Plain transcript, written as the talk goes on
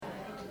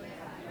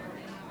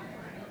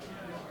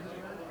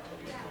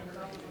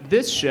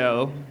This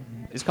show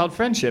is called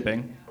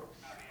Friendshipping.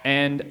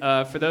 And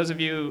for those of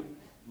you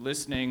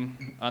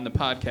listening on the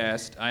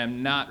podcast, I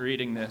am not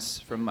reading this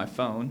from my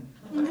phone.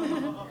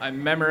 I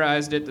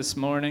memorized it this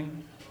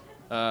morning.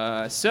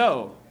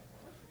 So,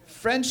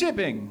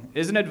 Friendshipping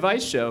is an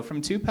advice show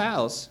from two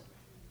pals,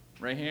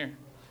 right here,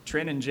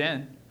 Trin and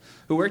Jen,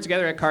 who work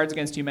together at Cards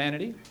Against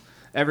Humanity.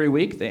 Every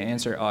week, they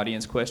answer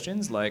audience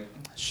questions like,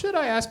 should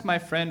I ask my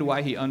friend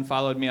why he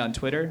unfollowed me on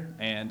Twitter?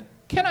 And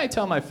can I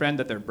tell my friend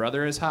that their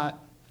brother is hot?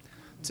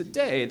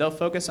 Today, they'll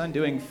focus on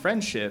doing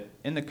friendship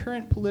in the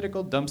current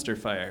political dumpster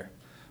fire.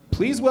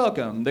 Please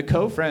welcome the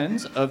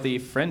co-friends of the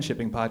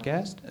Friendshipping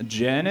podcast,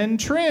 Jen and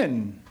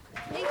Trin.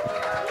 Thank you.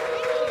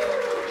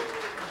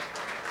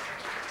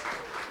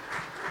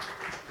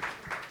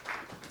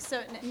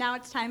 So now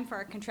it's time for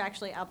our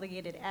contractually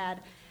obligated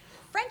ad.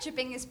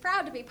 Friendshipping is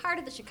proud to be part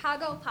of the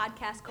Chicago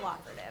Podcast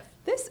Cooperative.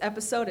 This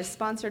episode is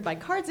sponsored by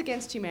Cards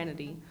Against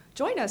Humanity.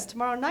 Join us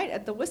tomorrow night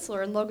at the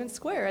Whistler in Logan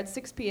Square at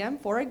 6 p.m.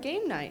 for a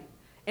game night.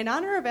 In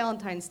honor of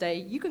Valentine's Day,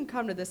 you can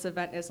come to this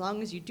event as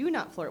long as you do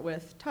not flirt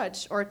with,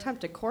 touch, or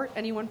attempt to court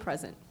anyone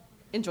present.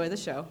 Enjoy the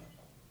show.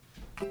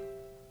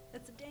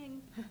 That's a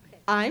ding. Okay.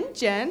 I'm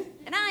Jen.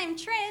 And I'm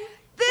Trin.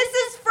 This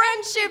is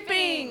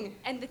Friendshipping!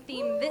 And the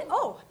theme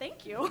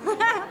thank you.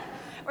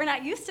 We're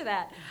not used to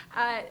that.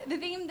 The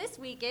theme this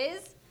week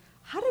is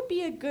how to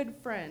be a good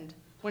friend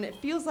when it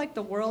feels like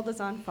the world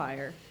is on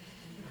fire.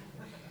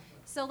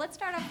 So let's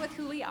start off with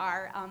who we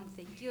are.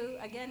 Thank you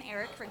again,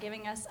 Eric, for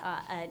giving us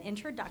an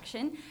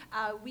introduction.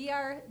 We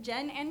are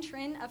Jen and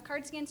Trin of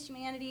Cards Against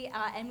Humanity,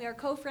 and we are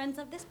co-friends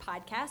of this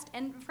podcast.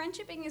 And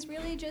Friendshipping is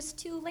really just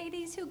two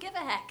ladies who give a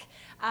heck.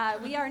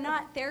 We are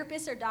not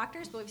therapists or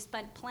doctors, but we've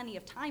spent plenty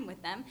of time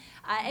with them.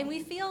 And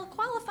we feel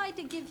qualified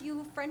to give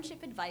you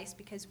friendship advice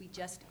because we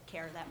just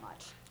care that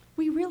much.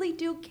 We really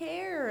do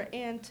care.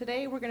 And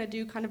today we're going to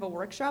do kind of a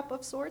workshop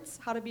of sorts,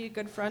 how to be a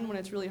good friend when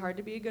it's really hard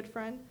to be a good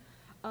friend.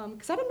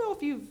 Because I don't know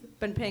if you've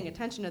been paying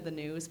attention to the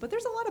news, but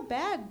there's a lot of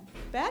bad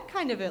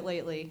kind of it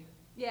lately.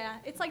 Yeah,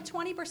 it's like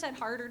 20%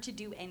 harder to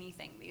do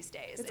anything these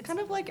days. It's kind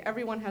of like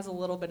everyone has a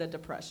little bit of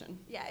depression.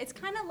 Yeah, it's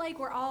kind of like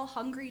we're all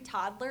hungry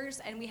toddlers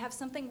and we have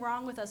something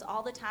wrong with us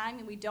all the time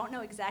and we don't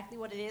know exactly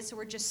what it is, so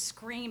we're just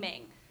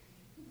screaming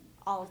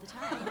all the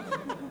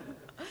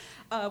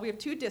time. We have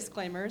two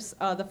disclaimers.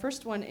 The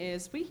first one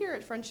is, we here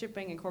at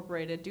Friendshipping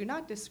Incorporated do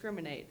not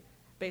discriminate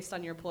based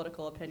on your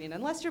political opinion,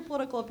 unless your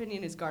political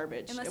opinion is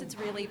garbage. Unless it's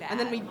really bad.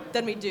 And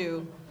then we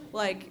do.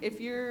 Like, if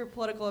your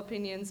political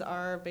opinions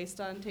are based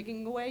on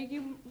taking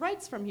away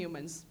rights from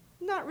humans,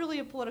 not really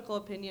a political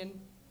opinion.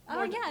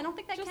 Oh, yeah, I don't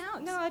think that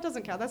counts. No, it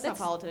doesn't count. That's not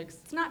politics.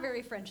 It's not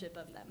very friendship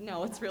of them.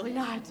 No, it's really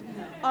not.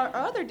 Our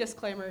other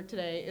disclaimer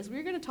today is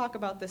we're going to talk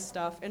about this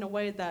stuff in a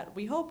way that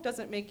we hope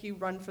doesn't make you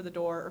run for the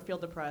door or feel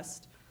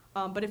depressed.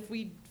 But if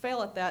we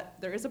fail at that,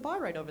 there is a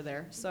bar right over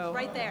there. So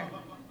right there.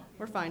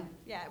 We're fine.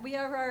 Yeah, we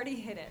have already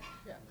hit it.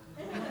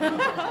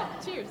 Yeah.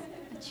 Cheers.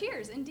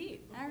 Cheers,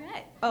 indeed. All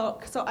right. Oh,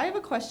 so I have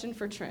a question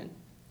for Trin.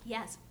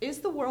 Yes. Is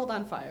the world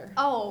on fire?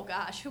 Oh,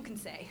 gosh, who can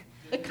say?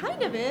 It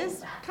kind of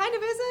is. Kind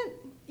of isn't.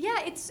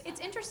 Yeah, it's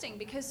interesting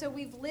because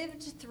we've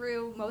lived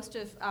through most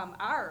of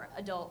our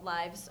adult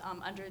lives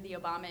under the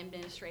Obama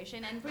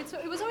administration, and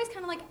it was always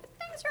kind of like,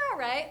 things are all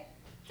right.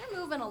 They're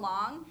moving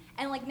along.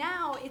 And like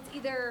now, it's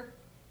either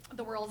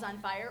the world's on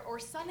fire, or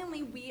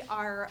suddenly we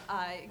are,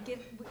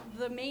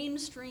 the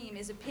mainstream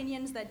is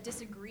opinions that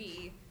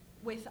disagree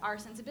with our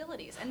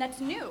sensibilities, and that's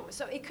new.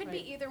 So it could be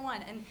either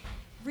one, and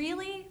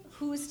really,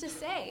 who's to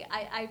say?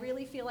 I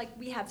really feel like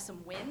we have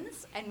some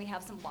wins, and we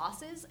have some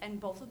losses, and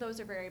both of those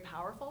are very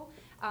powerful.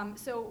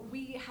 So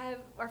we have,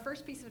 our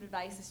first piece of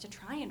advice is to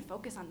try and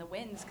focus on the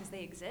wins, because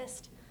they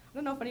exist. I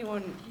don't know if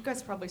you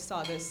guys probably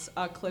saw this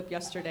clip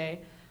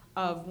yesterday,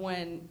 of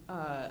when,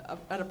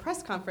 at a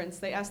press conference,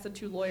 they asked the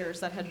two lawyers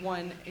that had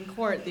won in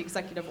court the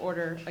executive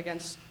order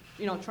against,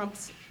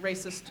 Trump's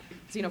racist,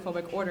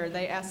 xenophobic order.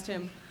 They asked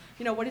him,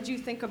 what did you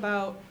think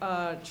about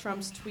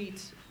Trump's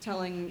tweet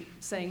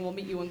saying we'll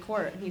meet you in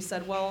court? And he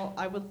said, well,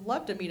 I would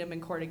love to meet him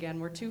in court again.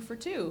 We're 2 for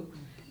 2.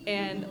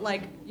 And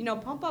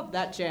pump up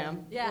that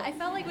jam. Yeah, I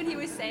felt like when he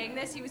was saying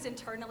this, he was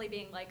internally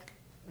being like,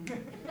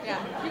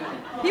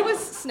 yeah, he was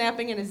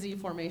snapping in a Z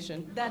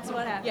formation. That's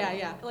what happened.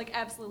 Yeah. Like,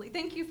 absolutely.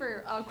 Thank you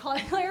for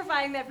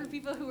clarifying that for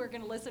people who are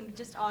going to listen to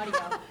just audio.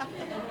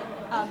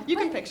 You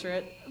can picture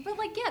it. But,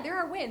 there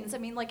are wins. I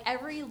mean,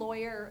 every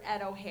lawyer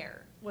at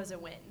O'Hare was a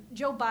win.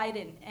 Joe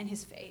Biden and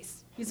his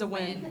face. He's a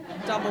win.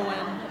 Double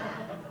win.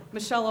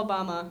 Michelle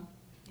Obama.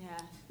 Yeah.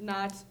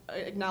 Not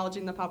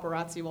acknowledging the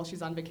paparazzi while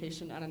she's on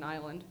vacation on an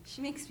island.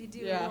 She makes me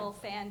do a little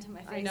fan to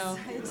my face. I know.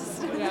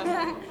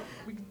 Yeah.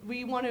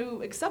 We want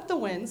to accept the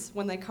wins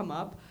when they come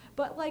up,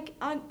 but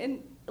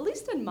at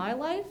least in my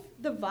life,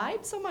 the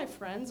vibes of my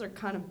friends are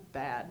kind of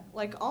bad.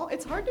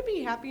 It's hard to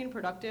be happy and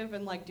productive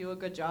and do a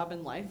good job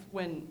in life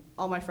when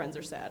all my friends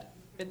are sad.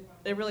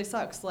 It really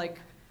sucks.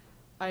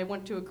 I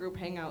went to a group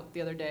hangout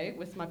the other day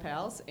with my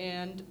pals,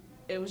 and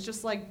it was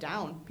just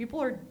down.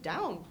 People are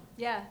down.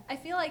 Yeah, I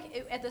feel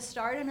like at the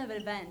start of an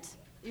event,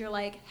 you're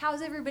like,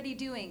 how's everybody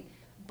doing?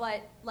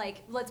 but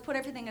like, let's put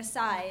everything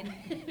aside.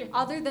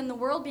 Other than the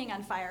world being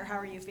on fire, how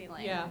are you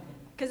feeling? Yeah.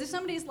 Because if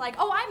somebody's like,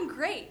 oh, I'm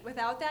great,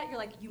 without that, you're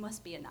like, you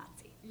must be a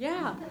Nazi.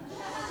 Yeah.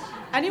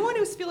 Anyone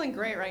who's feeling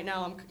great right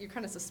now, you're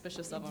kind of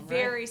suspicious of them, right?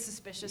 Very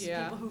suspicious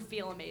Yeah. of people who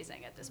feel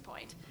amazing at this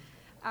point.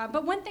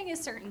 But one thing is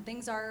certain,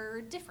 things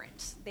are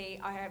different. They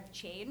have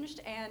changed,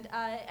 and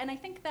I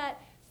think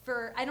that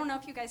I don't know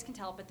if you guys can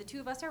tell, but the two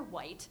of us are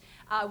white.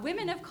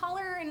 Women of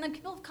color and the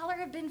people of color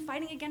have been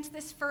fighting against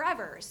this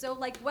forever. So,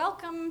 like,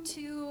 welcome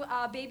to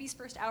Baby's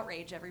First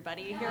Outrage,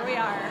 everybody. Here we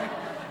are.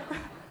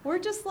 We're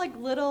just like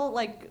little,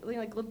 like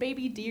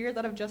baby deer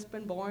that have just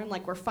been born.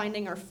 Like, we're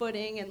finding our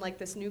footing and like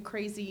this new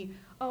crazy,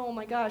 oh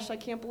my gosh, I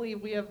can't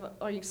believe we have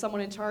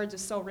someone in charge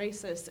is so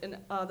racist. And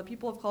the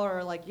people of color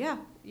are like, yeah,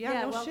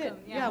 no welcome, shit.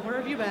 yeah. Where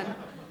have you been?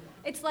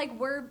 It's like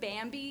we're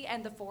Bambi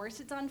and the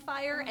forest is on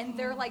fire, and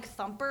they're like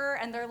Thumper,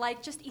 and they're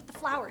like, just eat the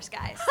flowers,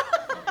 guys.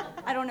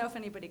 I don't know if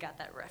anybody got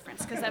that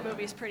reference, because that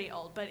movie is pretty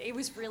old, but it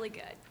was really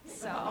good.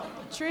 So,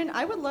 Trin,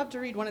 I would love to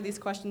read one of these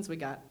questions we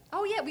got.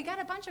 oh yeah, we got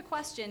a bunch of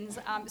questions.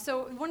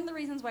 So one of the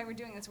reasons why we're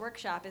doing this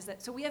workshop is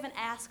that, so we have an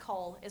ask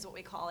hole, is what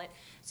we call it.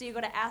 So you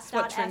go to ask.fm. That's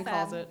what Trin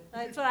calls it.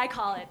 That's what I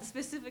call it,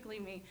 specifically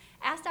me.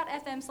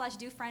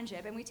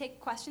 Ask.fm/dofriendship, and we take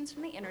questions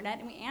from the internet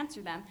and we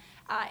answer them.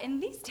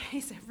 And these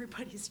days,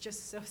 everybody's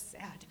just so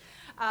sad.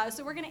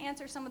 So we're going to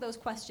answer some of those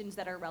questions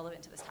that are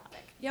relevant to this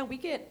topic. Yeah,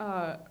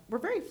 we're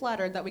very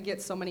flattered that we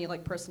get so many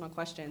like personal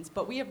questions,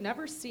 but we have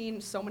never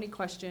seen so many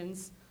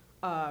questions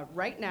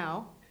right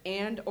now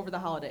and over the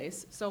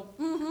holidays. So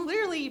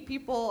clearly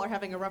people are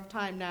having a rough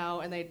time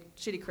now, and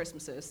shitty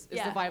Christmases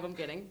is the vibe I'm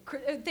getting.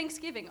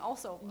 Thanksgiving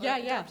also.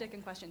 Yeah.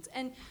 Taking questions.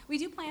 And we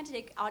do plan to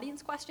take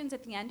audience questions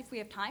at the end if we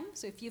have time.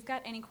 So if you've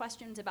got any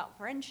questions about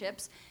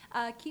friendships,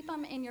 keep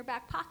them in your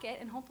back pocket,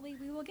 and hopefully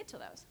we will get to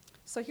those.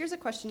 So here's a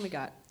question we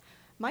got.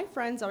 My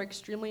friends are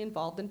extremely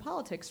involved in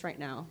politics right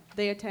now.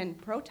 They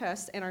attend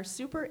protests and are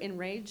super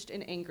enraged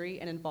and angry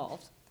and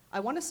involved. I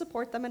want to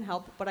support them and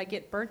help, but I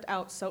get burnt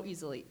out so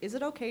easily. Is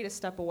it okay to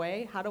step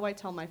away? How do I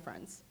tell my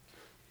friends?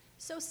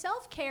 So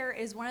self-care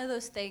is one of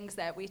those things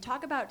that we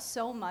talk about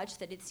so much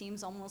that it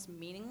seems almost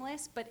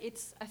meaningless, but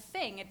it's a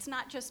thing. It's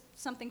not just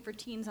something for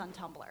teens on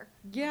Tumblr.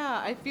 Yeah,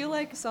 I feel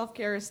like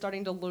self-care is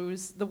starting to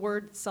lose, the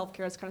word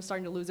self-care is kind of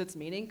starting to lose its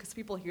meaning, because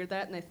people hear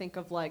that and they think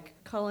of like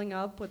cuddling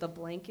up with a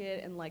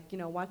blanket and like,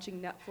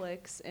 watching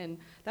Netflix, and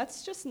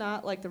that's just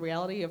not like the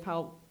reality of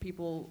how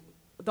people,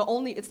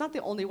 it's not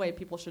the only way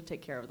people should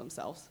take care of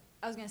themselves.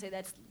 I was going to say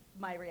that's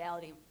my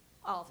reality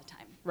all the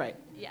time. Right.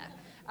 Yeah.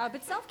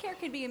 But self-care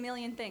could be a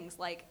million things,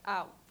 like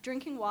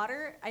drinking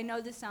water. I know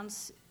this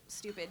sounds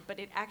stupid, but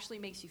it actually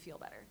makes you feel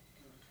better,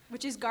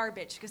 which is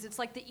garbage, because it's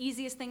like the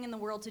easiest thing in the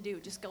world to do.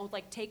 Just go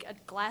like take a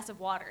glass of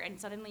water and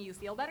suddenly you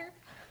feel better.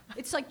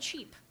 It's like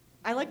cheap.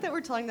 I like that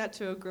we're telling that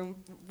to a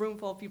room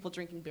full of people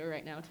drinking beer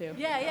right now, too.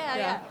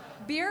 Yeah.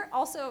 Beer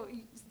also,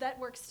 that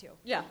works too.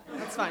 Yeah,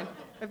 that's fine.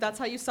 If that's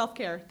how you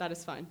self-care, that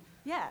is fine.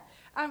 Yeah.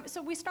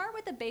 So we start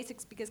with the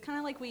basics, because kind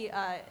of like we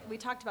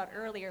talked about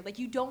earlier, like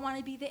you don't want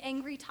to be the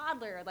angry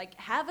toddler. Like,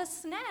 have a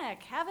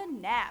snack, have a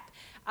nap.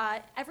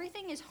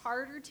 Everything is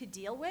harder to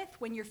deal with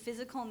when your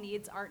physical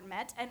needs aren't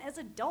met. And as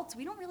adults,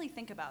 we don't really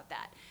think about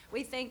that.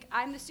 We think,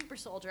 I'm the super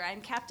soldier,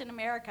 I'm Captain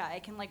America, I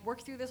can like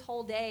work through this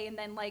whole day and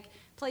then like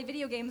play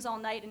video games all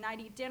night and not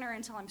eat dinner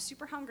until I'm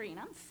super hungry and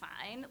I'm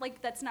fine.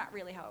 Like, that's not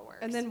really how it works.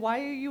 And then why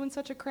are you in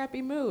such a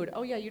crappy mood?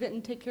 Oh yeah, you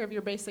didn't take care of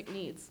your basic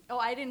needs. Oh,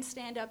 I didn't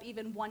stand up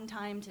even one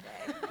time today.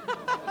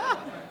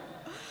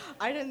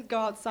 I didn't go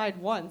outside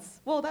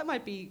once. Well, that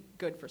might be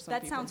good for some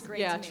people. That sounds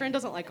great Yeah, to me. Trin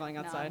doesn't like going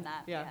outside. No, I'm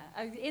not.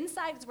 Yeah.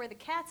 Inside is where the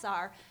cats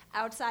are.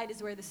 Outside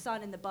is where the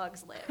sun and the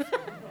bugs live.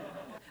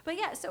 But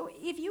yeah, so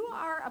if you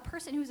are a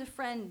person who's a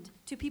friend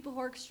to people who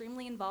are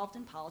extremely involved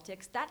in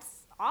politics,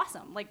 that's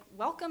awesome. Like,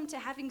 welcome to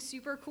having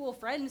super cool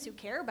friends who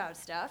care about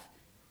stuff.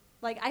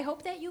 Like, I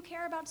hope that you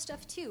care about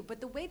stuff too,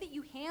 but the way that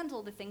you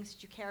handle the things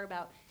that you care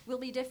about will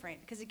be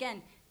different. Because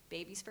again,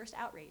 baby's first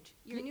outrage.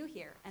 You're new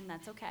here, and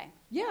that's okay.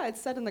 Yeah, it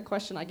said in the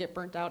question, I get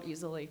burnt out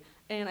easily.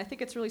 And I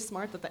think it's really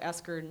smart that the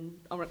asker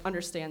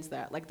understands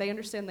that. Like, they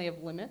understand they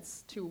have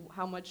limits to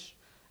how much,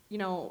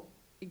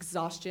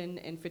 exhaustion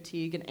and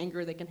fatigue and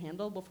anger they can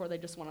handle before they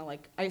just want to,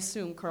 like, I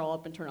assume, curl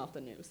up and turn off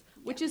the news,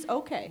 which is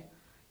okay.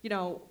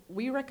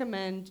 We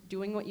recommend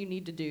doing what you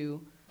need to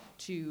do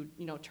to,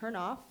 turn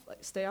off,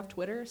 stay off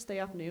Twitter,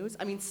 stay off news.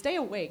 I mean, stay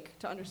awake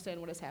to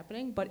understand what is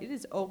happening, but it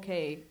is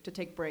okay to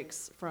take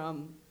breaks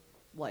from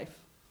life.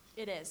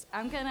 It is.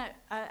 I'm gonna.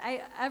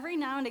 Every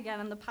now and again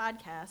on the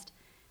podcast,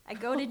 I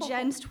go to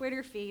Jen's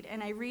Twitter feed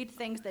and I read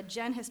things that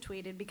Jen has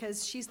tweeted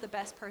because she's the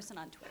best person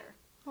on Twitter.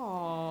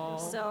 Aww.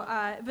 So,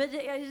 but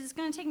it's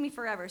gonna take me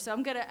forever. So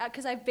I'm gonna,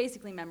 because I've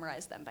basically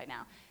memorized them by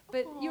now.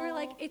 But you were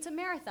like, it's a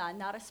marathon,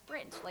 not a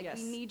sprint. Like, yes.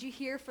 We need you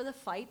here for the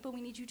fight, but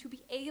we need you to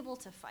be able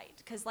to fight.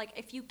 Because like,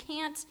 if you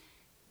can't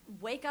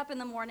wake up in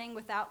the morning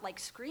without like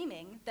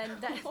screaming, then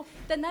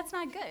that's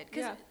not good.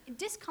 Because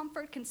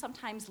discomfort can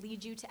sometimes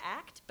lead you to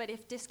act, but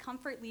if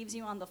discomfort leaves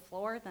you on the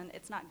floor, then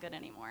it's not good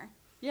anymore.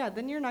 Yeah,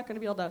 then you're not going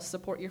to be able to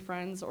support your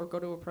friends or go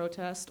to a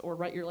protest or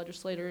write your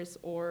legislators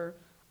or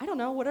I don't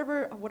know,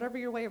 whatever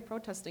your way of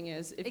protesting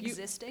is. If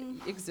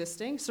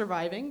existing,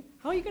 surviving.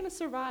 How are you going to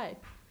survive?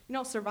 You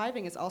know,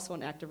 surviving is also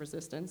an act of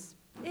resistance.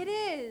 It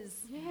is.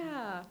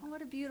 Yeah. Oh,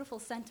 what a beautiful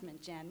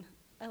sentiment, Jen.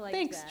 I like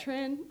Thanks, that.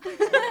 Trin.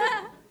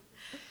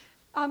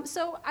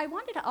 So I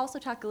wanted to also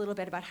talk a little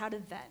bit about how to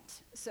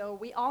vent. So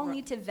we all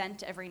need to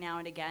vent every now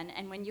and again,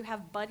 and when you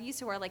have buddies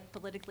who are like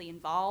politically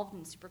involved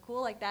and super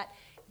cool like that,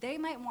 they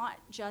might want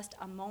just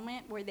a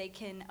moment where they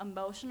can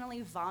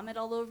emotionally vomit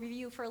all over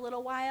you for a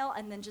little while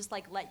and then just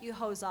like let you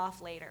hose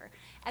off later.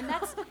 And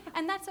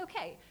that's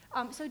okay.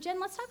 So Jen,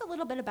 let's talk a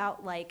little bit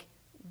about like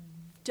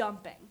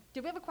dumping.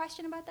 Did we have a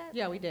question about that?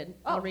 Yeah, we did.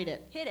 I'll read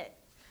it. Hit it.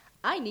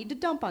 I need to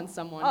dump on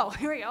someone. Oh,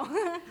 here we go.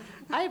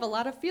 I have a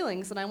lot of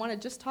feelings and I want to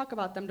just talk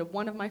about them to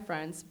one of my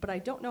friends, but I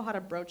don't know how to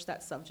broach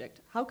that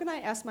subject. How can I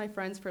ask my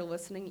friends for a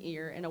listening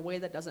ear in a way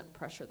that doesn't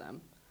pressure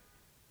them?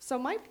 So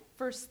my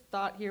first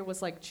thought here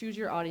was like choose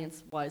your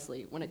audience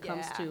wisely when it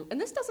comes to, and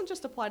this doesn't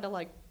just apply to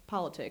like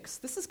politics.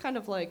 This is kind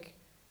of like,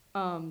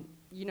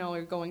 you know,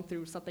 you're going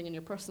through something in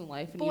your personal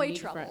life and boy you need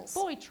troubles. friends.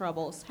 Boy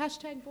troubles.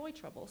 Hashtag boy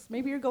troubles.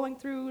 Maybe you're going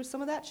through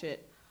some of that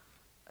shit.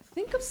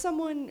 Think of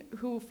someone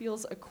who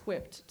feels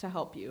equipped to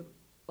help you.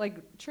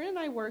 Like, Trin and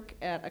I work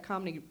at a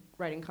comedy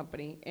writing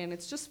company, and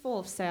it's just full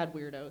of sad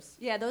weirdos.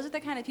 Yeah, those are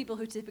the kind of people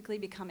who typically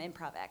become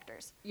improv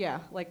actors. Yeah,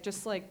 like,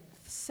 just like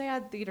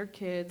sad theater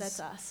kids. That's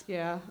us.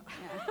 Yeah.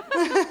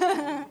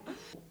 Yeah.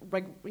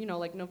 Like, you know,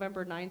 like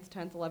November 9th,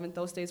 10th, 11th,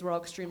 those days were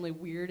all extremely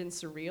weird and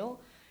surreal.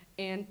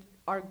 And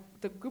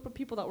the group of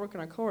people that work in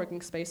our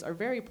co-working space are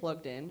very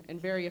plugged in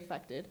and very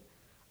affected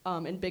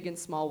in big and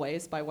small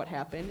ways by what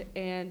happened.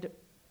 And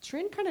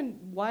Trin kind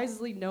of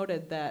wisely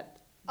noted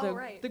that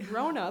the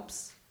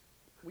grown-ups,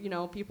 you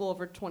know, people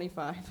over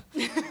 25,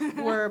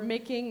 were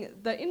making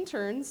the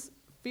interns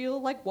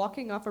feel like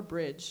walking off a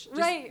bridge.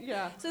 Right.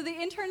 Yeah. So the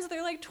interns,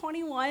 they're like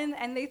 21,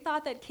 and they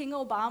thought that King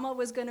Obama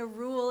was going to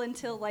rule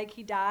until like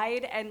he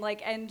died,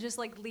 and just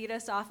like lead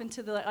us off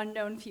into the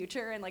unknown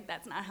future, and like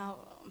that's not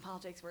how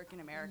politics work in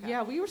America.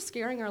 Yeah, we were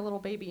scaring our little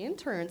baby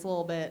interns a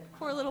little bit.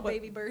 Poor little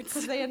baby birds.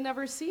 Because they had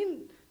never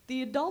seen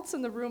the adults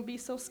in the room be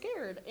so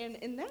scared. And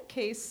in that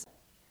case,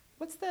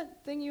 what's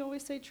that thing you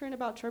always say, Trin,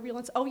 about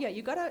turbulence? Oh yeah,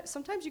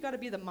 sometimes you gotta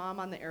be the mom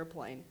on the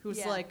airplane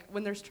who's like,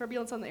 when there's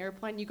turbulence on the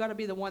airplane, you gotta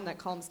be the one that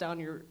calms down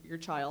your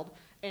child.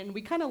 And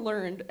we kind of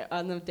learned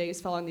on the days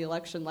following the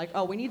election, like,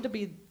 oh, we need to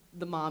be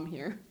the mom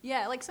here.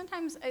 Yeah, like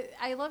sometimes,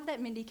 I love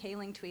that Mindy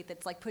Kaling tweet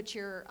that's like, put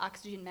your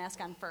oxygen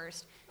mask on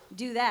first,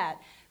 do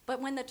that.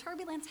 But when the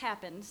turbulence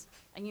happens,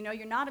 and you know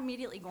you're not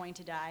immediately going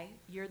to die,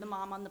 you're the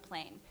mom on the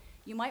plane.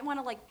 You might want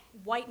to like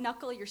white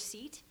knuckle your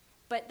seat,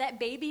 but that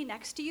baby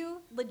next to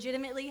you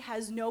legitimately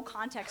has no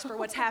context for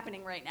what's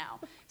happening right now.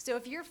 So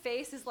if your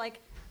face is like,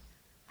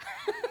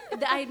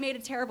 I made a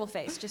terrible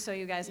face, just so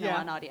you guys know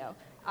on audio,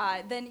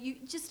 then you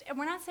just, and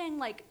we're not saying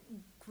like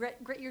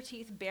grit your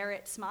teeth, bear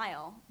it,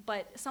 smile,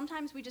 but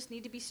sometimes we just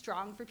need to be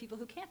strong for people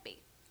who can't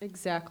be.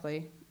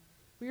 Exactly.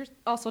 We were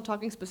also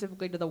talking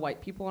specifically to the white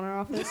people in our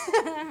office,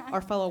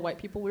 our fellow white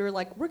people. We were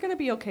like, we're going to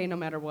be okay no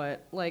matter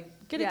what.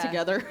 Like, get it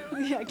together.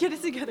 Yeah, get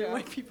it together,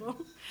 white people.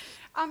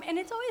 And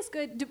it's always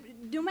good,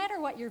 no matter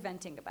what you're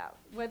venting about,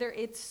 whether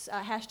it's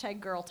hashtag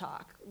girl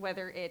talk,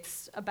 whether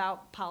it's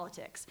about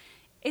politics,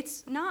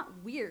 it's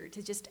not weird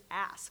to just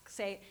ask.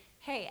 Say,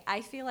 hey,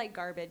 I feel like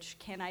garbage.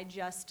 Can I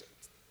just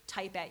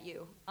type at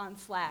you on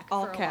Slack?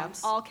 All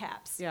caps. All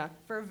caps. Yeah.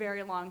 For a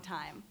very long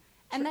time.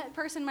 And that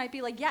person might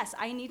be like, yes,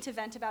 I need to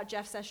vent about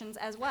Jeff Sessions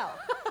as well.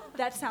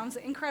 That sounds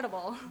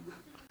incredible.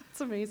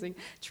 It's amazing.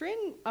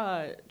 Trin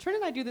and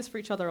I do this for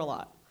each other a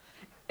lot.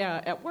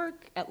 At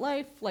work, at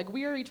life, like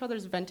we are each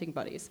other's venting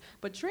buddies.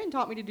 But Trin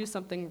taught me to do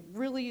something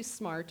really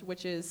smart,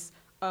 which is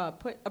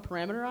put a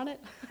parameter on it,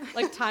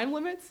 like time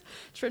limits.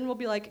 Trin will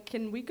be like,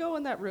 can we go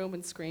in that room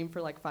and scream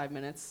for like 5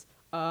 minutes?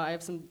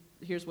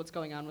 Here's what's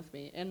going on with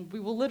me. And we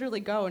will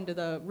literally go into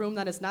the room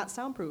that is not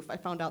soundproof. I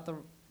found out the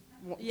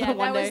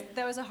one day.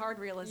 That was a hard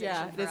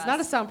realization for it's us. not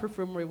a soundproof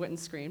room where we went and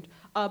screamed.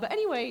 But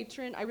anyway,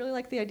 Trin, I really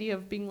like the idea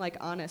of being like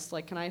honest.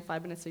 Like, can I have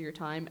 5 minutes of your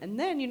time? And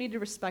then you need to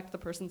respect the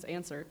person's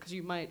answer because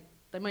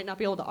they might not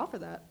be able to offer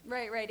that.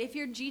 Right. If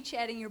you're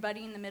G-chatting your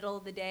buddy in the middle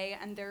of the day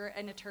and they're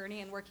an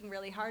attorney and working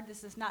really hard,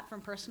 this is not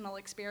from personal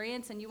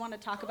experience, and you want to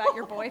talk about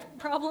your boy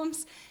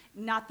problems,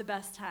 not the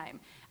best time.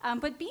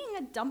 But being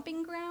a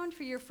dumping ground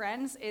for your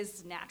friends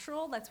is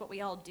natural. That's what we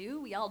all do.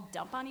 We all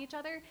dump on each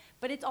other,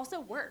 but it's also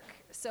work.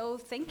 So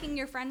thanking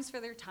your friends for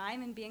their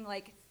time and being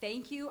like,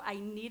 thank you, I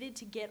needed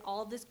to get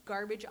all this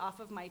garbage off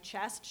of my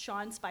chest.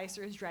 Sean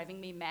Spicer is driving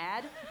me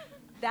mad.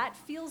 That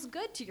feels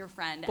good to your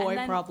friend.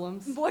 Boy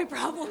problems.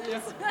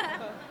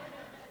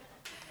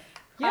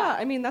 Yeah,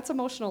 I mean, that's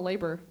emotional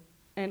labor,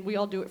 and we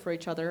all do it for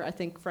each other. I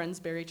think friends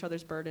bear each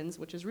other's burdens,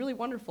 which is really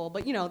wonderful,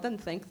 but, you know, then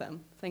thank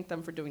them. Thank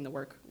them for doing the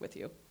work with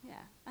you. Yeah,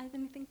 I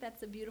think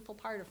that's a beautiful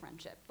part of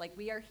friendship. Like,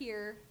 we are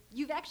here.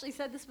 You've actually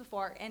said this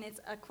before, and it's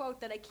a quote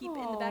that I keep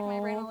in the back of my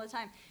brain all the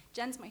time.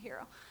 Jen's my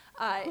hero.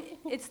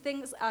 It's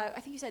things, I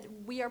think you said,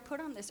 we are put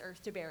on this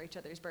earth to bear each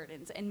other's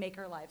burdens and make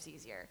our lives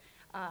easier.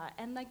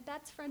 And, like,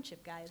 that's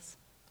friendship, guys.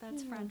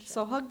 That's friendship.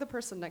 So hug the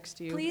person next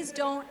to you. Please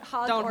don't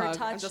hug Don't or hug.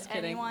 touch I'm just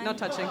kidding. anyone. No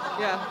touching.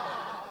 Yeah.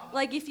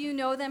 Like if you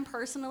know them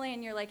personally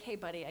and you're like, hey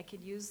buddy, I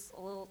could use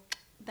a little,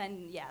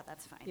 then yeah,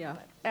 that's fine. Yeah.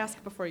 But-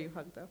 Ask before you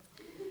hug, though.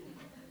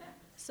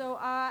 So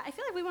I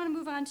feel like we want to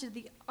move on to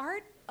the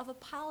art of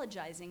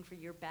apologizing for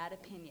your bad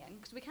opinion.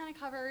 Because we kind of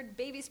covered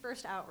baby's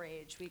first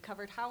outrage. We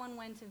covered how and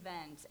when to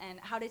vent and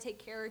how to take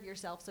care of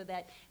yourself so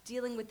that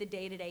dealing with the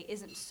day-to-day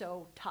isn't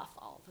so tough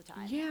all the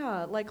time.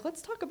 Yeah, like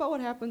let's talk about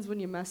what happens when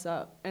you mess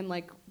up. And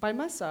like by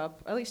mess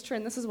up, at least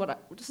Trin, this is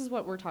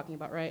what we're talking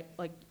about, right?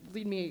 Like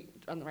lead me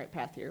on the right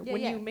path here. Yeah,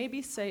 When yeah. you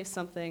maybe say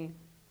something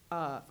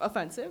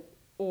offensive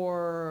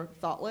or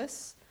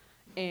thoughtless,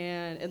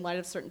 and in light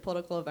of certain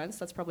political events,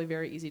 that's probably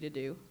very easy to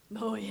do.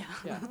 Oh, yeah.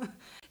 Yeah.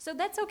 So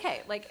that's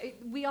okay.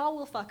 Like, we all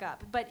will fuck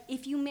up. But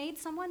if you made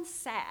someone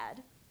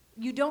sad,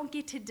 you don't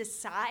get to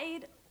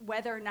decide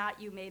whether or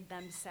not you made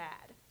them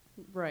sad.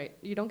 Right.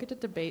 You don't get to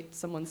debate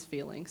someone's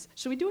feelings.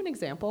 Should we do an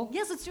example?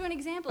 Yes, let's do an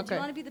example. Do Okay. you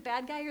want to be the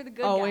bad guy or the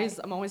good Always,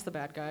 guy? I'm always the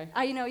bad guy.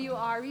 You know, you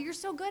are. You're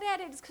so good at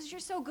it. It's because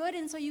you're so good,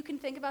 and so you can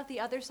think about the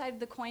other side of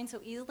the coin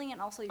so easily,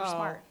 and also you're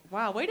smart.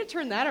 Wow, way to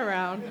turn that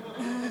around.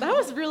 That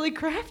was really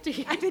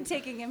crafty. I've been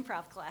taking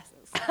improv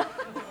classes.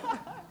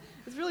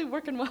 It's really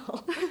working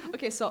well.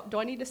 Okay, so do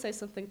I need to say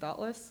something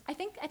thoughtless? I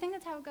think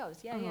that's how it goes.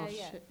 Yeah, Oh,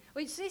 yeah. shit.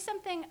 Wait, say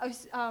something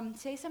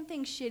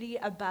shitty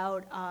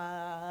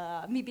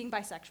about me being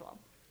bisexual.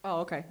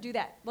 Oh, okay. Do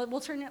that. We'll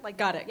turn it like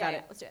Got that. it, Yeah, got yeah,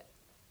 it. let's do it.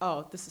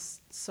 Oh, this is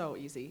so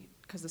easy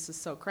because this is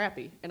so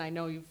crappy, and I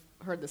know you've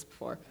heard this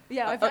before.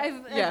 Yeah,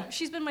 yeah.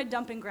 she's been my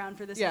dumping ground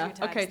for this a Yeah. few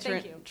times. Okay,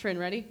 Thank you. Trin,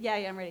 ready? Yeah,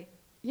 I'm ready.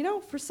 You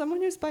know, for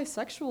someone who's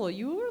bisexual,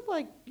 you have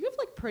like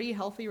pretty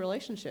healthy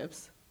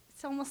relationships.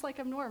 It's almost like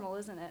I'm normal,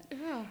 isn't it?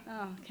 Yeah.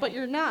 Oh, okay. But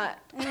you're not.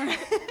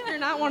 You're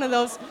not one of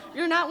those.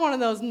 You're not one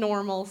of those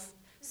normals.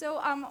 So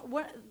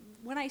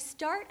when I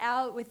start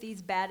out with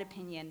these bad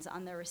opinions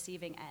on the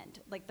receiving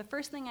end, like the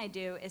first thing I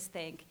do is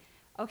think,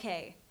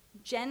 okay,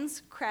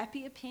 Jen's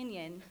crappy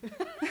opinion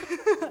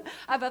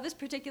about this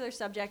particular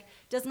subject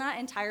does not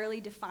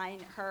entirely define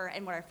her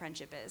and what our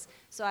friendship is.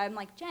 So I'm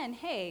like, Jen,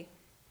 hey,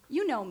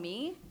 you know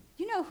me,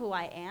 you know who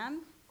I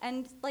am,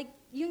 and like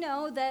you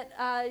know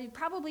that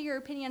probably your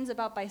opinions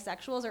about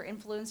bisexuals are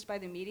influenced by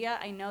the media.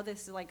 I know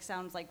this like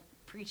sounds like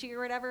preachy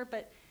or whatever,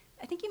 but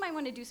I think you might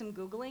want to do some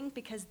Googling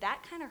because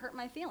that kind of hurt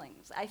my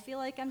feelings. I feel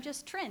like I'm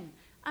just Trin.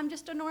 I'm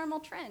just a normal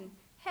Trin.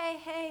 Hey,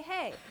 hey,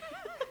 hey.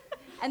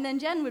 And then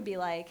Jen would be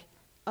like,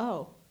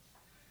 Oh.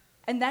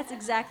 and that's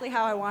exactly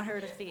how I want her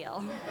to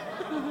feel.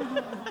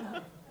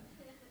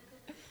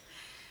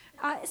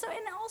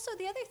 And also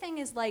the other thing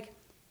is like,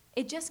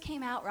 it just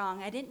came out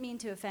wrong. I didn't mean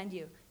to offend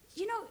you.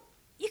 You know,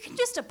 you can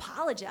just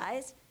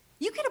apologize.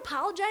 You can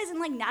apologize and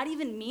like not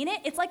even mean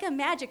it. It's like a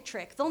magic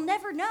trick. They'll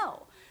never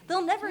know.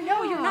 They'll never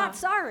know you're not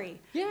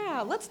sorry.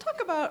 Yeah. Let's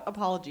talk about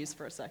apologies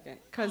for a second,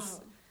 because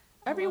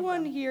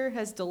everyone here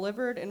has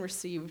delivered and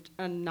received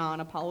a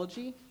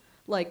non-apology.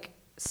 Like,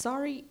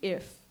 sorry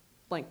if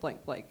blank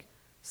blank blank.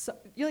 So,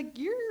 like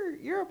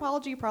your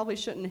apology probably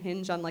shouldn't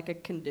hinge on like a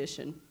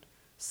condition.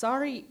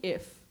 Sorry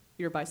if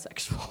you're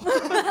bisexual.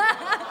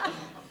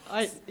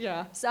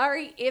 Yeah.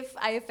 Sorry if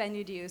I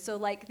offended you. So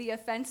like the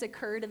offense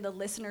occurred in the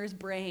listener's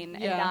brain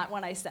and Yeah. not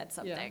when I said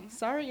something. Yeah.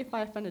 Sorry if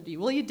I offended you.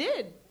 Well, you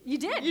did. You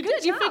did. You Good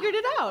did. You job. figured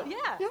it out.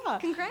 Yeah. Yeah.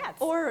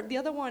 Congrats. Or the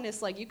other one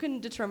is like you can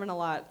determine a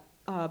lot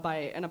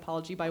by an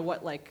apology by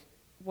what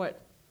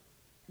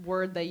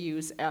word they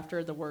use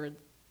after the word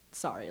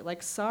sorry.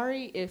 Like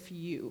sorry if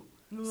you.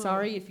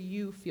 Sorry if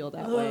you feel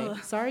that way.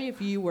 Sorry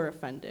if you were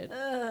offended.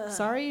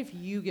 Sorry if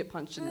you get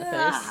punched in the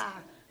face.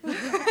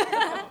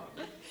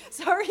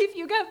 Sorry if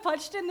you got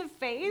punched in the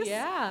face.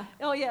 Yeah.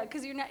 Oh yeah,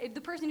 because you're not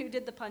the person who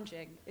did the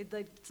punching.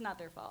 It's not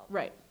their fault.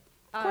 Right.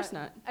 Of course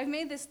not. I've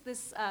made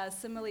this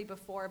simile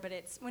before, but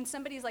it's when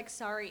somebody's like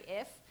sorry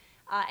if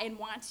and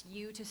wants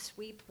you to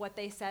sweep what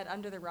they said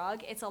under the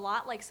rug. It's a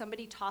lot like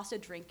somebody tossed a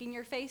drink in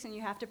your face and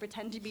you have to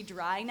pretend to be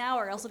dry now,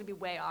 or else it'll be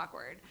way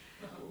awkward.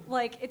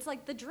 Like it's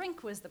like the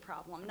drink was the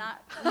problem,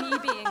 not me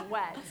being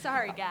wet.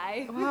 Sorry,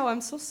 guy. Wow,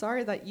 I'm so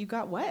sorry that you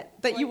got wet.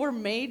 That you were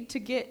made to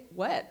get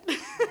wet.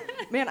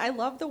 Man, I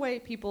love the way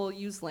people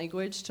use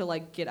language to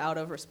like get out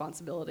of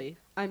responsibility.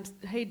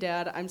 Hey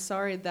Dad, I'm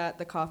sorry that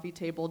the coffee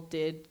table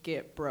did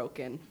get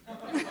broken.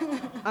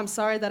 I'm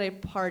sorry that a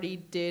party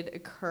did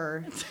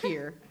occur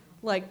here.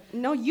 Like,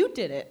 no, you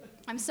did it.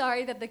 I'm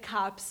sorry that the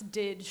cops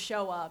did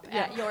show up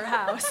at your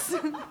house.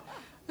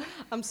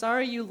 I'm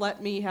sorry you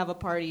let me have a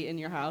party in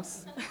your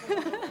house.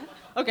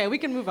 Okay, we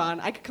can move on.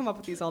 I could come up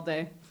with these all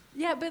day.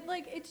 Yeah, but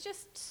like it's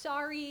just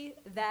sorry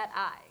that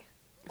I.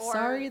 Or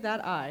Sorry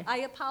that I. I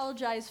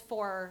apologize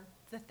for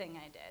the thing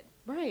I did.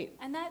 Right.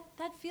 And that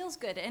feels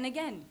good. And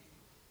again,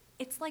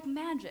 it's like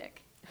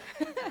magic.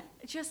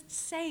 Just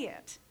say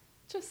it.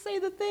 Just say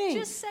the thing.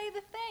 Just say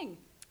the thing.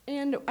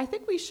 And I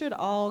think we should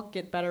all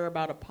get better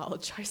about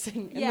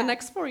apologizing. And Yeah. the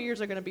next 4 years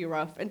are going to be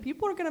rough. And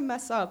people are going to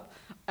mess up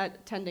at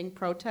attending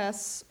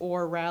protests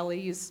or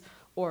rallies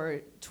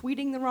or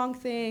tweeting the wrong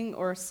thing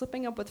or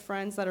slipping up with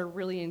friends that are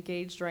really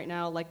engaged right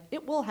now. Like,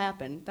 it will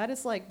happen. That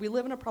is like, we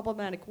live in a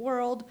problematic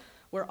world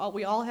where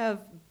we all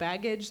have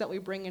baggage that we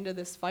bring into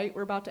this fight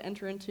we're about to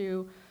enter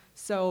into.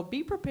 So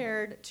be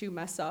prepared to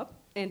mess up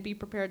and be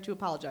prepared to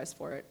apologize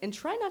for it. And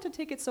try not to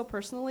take it so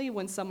personally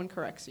when someone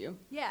corrects you.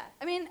 Yeah,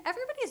 I mean,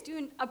 everybody is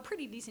doing a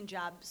pretty decent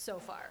job so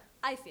far,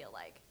 I feel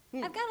like.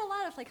 I've got a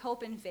lot of like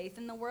hope and faith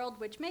in the world,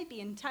 which may be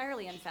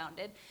entirely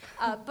unfounded,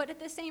 but at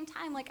the same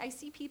time, like I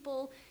see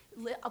people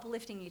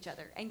uplifting each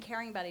other and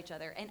caring about each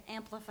other and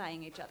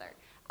amplifying each other,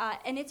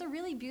 and it's a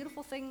really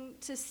beautiful thing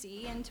to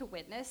see and to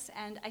witness.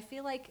 And I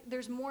feel like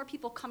there's more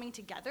people coming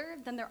together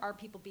than there are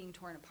people being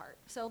torn apart.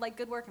 So like,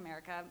 good work,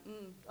 America.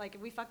 Like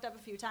we fucked up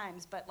a few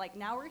times, but like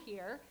now we're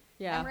here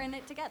and we're in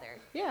it together.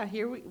 Yeah,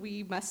 here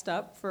we messed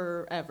up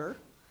forever,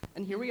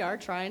 and here we are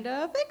trying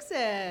to fix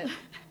it.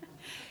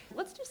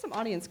 Let's do some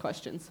audience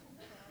questions.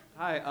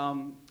 Hi,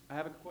 I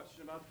have a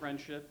question about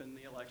friendship and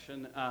the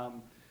election.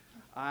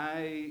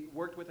 I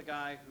worked with a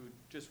guy who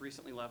just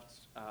recently left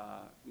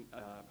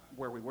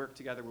where we worked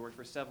together. We worked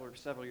for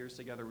several years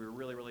together. We were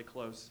really, really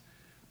close.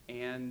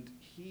 And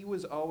he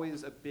was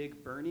always a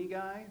big Bernie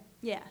guy.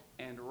 Yeah.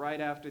 And right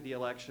after the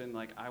election,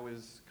 like I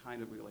was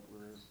kind of,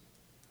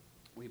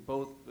 we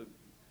both,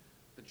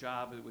 the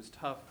job, it was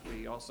tough.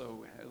 We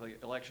also,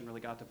 like, election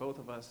really got to both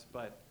of us.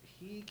 But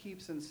he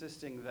keeps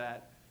insisting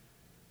that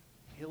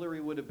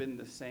Hillary would have been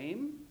the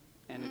same,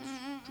 and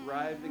it's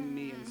driving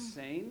me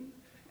insane.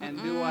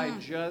 And do I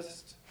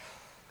just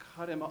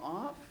cut him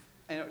off?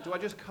 And do I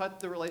just cut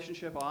the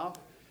relationship off?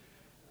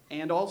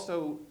 And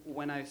also,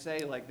 when I say,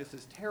 like, this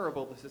is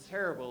terrible,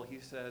 he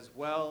says,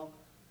 well,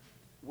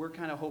 we're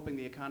kind of hoping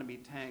the economy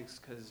tanks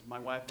because my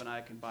wife and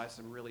I can buy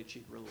some really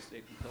cheap real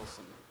estate in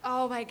Pilsen.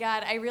 Oh my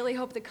God, I really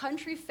hope the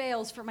country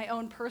fails for my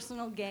own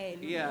personal gain.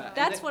 Yeah.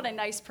 That's what a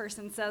nice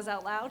person says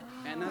out loud.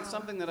 And that's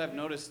something that I've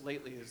noticed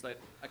lately is that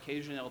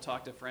occasionally I'll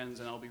talk to friends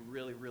and I'll be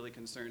really, really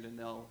concerned and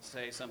they'll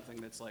say something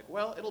that's like,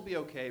 well, it'll be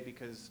okay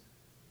because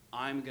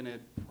I'm going to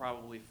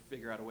probably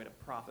figure out a way to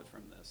profit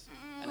from this.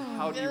 And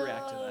how do you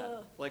react to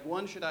that? Like,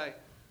 one, should I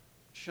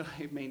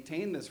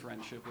maintain this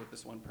friendship with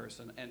this one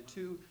person? And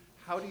two,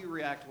 how do you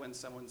react when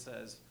someone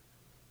says,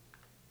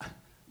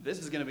 this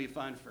is going to be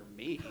fun for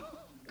me?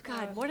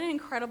 God, what an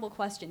incredible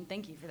question.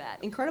 Thank you for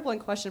that. Incredible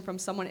question from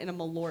someone in a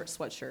Malort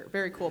sweatshirt.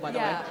 Very cool, by the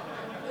way.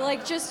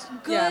 Like, just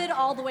good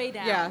all the way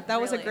down. Yeah, that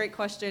was a really. great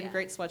question. Yeah.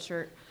 Great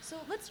sweatshirt. So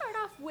let's start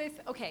off with,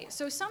 okay,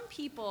 so some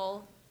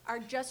people are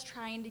just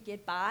trying to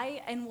get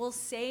by and will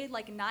say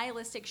like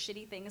nihilistic,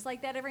 shitty things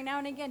like that every now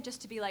and again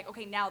just to be like,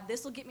 okay, now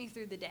this will get me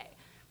through the day.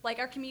 Like,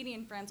 our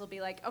comedian friends will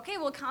be like, okay,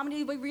 well,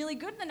 comedy will be really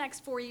good in the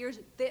next 4 years.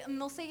 And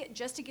they'll say it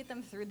just to get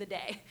them through the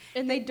day.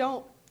 And they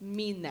don't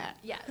mean that.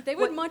 Yeah, they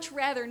would much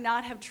rather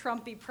not have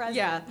Trump be president.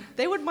 Yeah,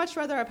 they would much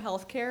rather have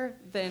health care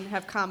than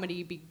have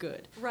comedy be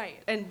good.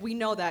 Right. And we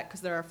know that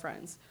because they're our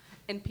friends.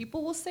 And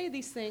people will say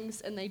these things,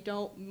 and they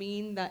don't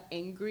mean that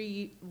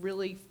angry,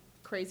 really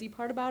crazy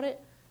part about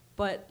it.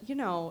 But, you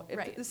know,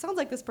 it sounds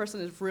like this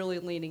person is really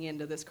leaning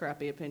into this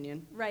crappy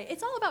opinion. Right.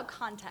 It's all about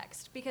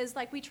context because,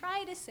 like, we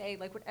try to say,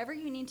 like, whatever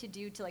you need to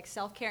do to, like,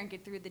 self-care and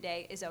get through the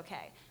day is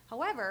okay.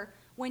 However,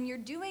 when you're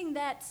doing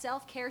that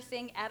self-care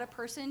thing at a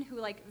person who,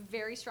 like,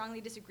 very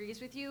strongly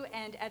disagrees with you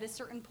and at a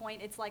certain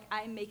point it's like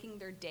I'm making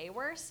their day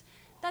worse,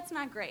 that's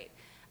not great.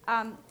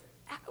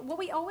 What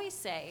we always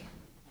say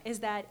is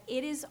that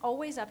it is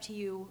always up to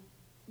you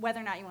whether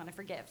or not you want to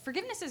forgive.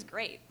 Forgiveness is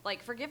great.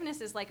 Like,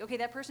 forgiveness is like, okay,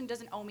 that person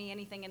doesn't owe me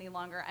anything any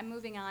longer. I'm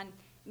moving on.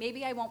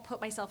 Maybe I won't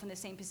put myself in the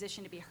same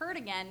position to be hurt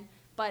again,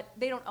 but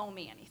they don't owe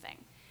me anything.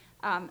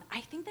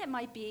 I think that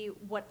might be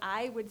what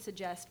I would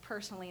suggest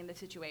personally in the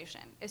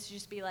situation, is to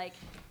just be like,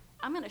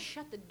 I'm going to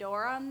shut the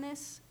door on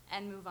this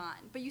and move on.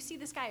 But you see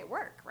this guy at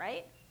work,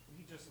 right?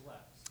 He just left.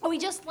 Oh, he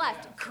just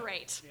left. Yeah.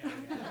 Great.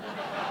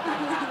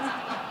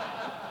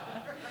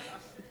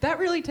 That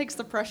really takes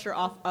the pressure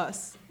off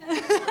us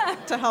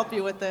to help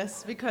you with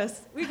this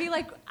because... We'd be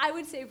like, I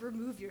would say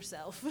remove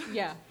yourself.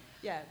 Yeah.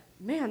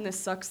 Man, this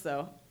sucks,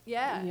 though.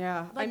 Yeah.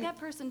 Yeah. Like, that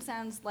person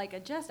sounds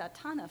like just a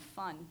ton of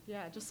fun.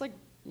 Yeah, just like,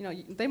 you know,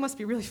 they must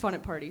be really fun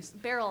at parties.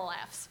 Barrel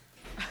laughs.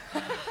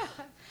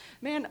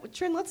 Man,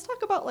 Trin, let's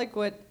talk about, like,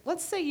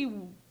 let's say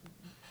you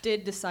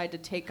did decide to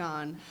take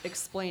on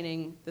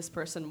explaining this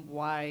person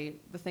why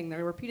the thing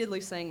they're repeatedly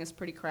saying is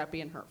pretty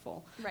crappy and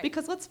hurtful. Right.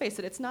 Because let's face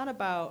it, it's not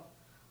about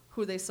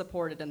who they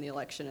supported in the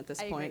election at this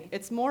I point. agree.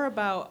 It's more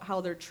about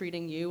how they're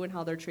treating you and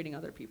how they're treating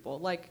other people.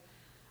 Like,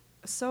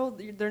 so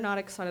they're not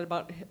excited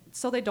about,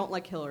 so they don't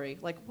like Hillary.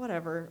 Like,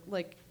 whatever.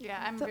 Like, Yeah,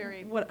 I'm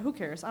very... who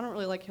cares? I don't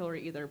really like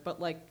Hillary either,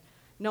 but like,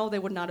 no, they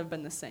would not have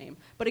been the same.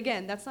 But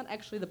again, that's not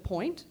actually the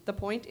point. The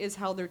point is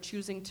how they're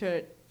choosing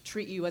to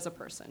treat you as a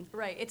person.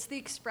 Right. It's the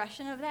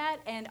expression of that,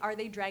 and are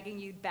they dragging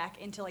you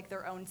back into, like,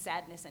 their own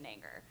sadness and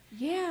anger?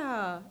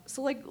 Yeah.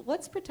 So, like,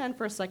 let's pretend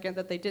for a second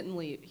that he didn't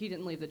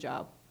leave the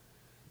job.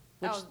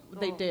 Which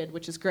they did,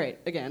 which is great.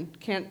 Again,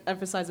 can't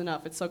emphasize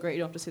enough. It's so great you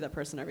don't have to see that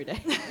person every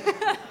day.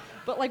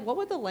 But, like, what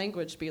would the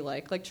language be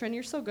like? Like, Trin,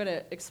 you're so good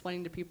at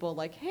explaining to people,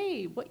 like,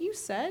 hey, what you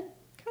said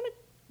kind of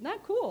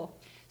not cool.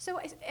 So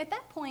at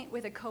that point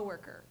with a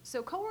coworker,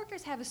 so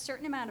coworkers have a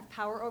certain amount of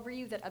power over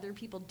you that other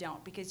people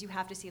don't because you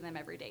have to see them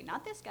every day.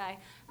 Not this guy,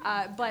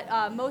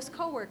 but most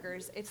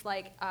coworkers, it's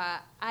like,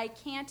 I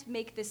can't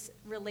make this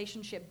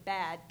relationship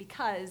bad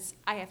because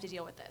I have to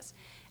deal with this.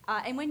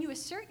 And when you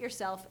assert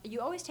yourself, you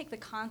always take the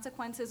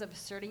consequences of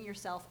asserting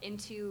yourself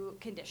into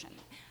condition.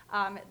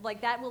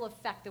 Like that will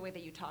affect the way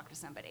that you talk to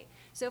somebody.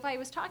 So if I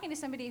was talking to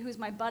somebody who's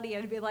my buddy,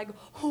 I'd be like,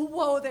 oh,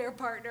 whoa there,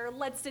 partner,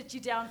 let's sit you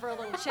down for a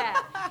little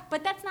chat.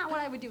 But that's not what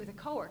I would do with a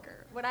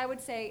coworker. What I would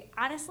say,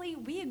 honestly,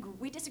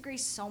 we disagree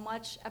so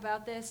much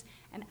about this,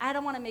 and I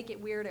don't want to make it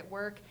weird at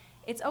work.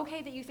 It's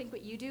okay that you think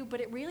what you do,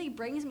 but it really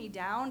brings me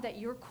down that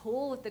you're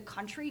cool with the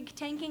country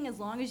tanking as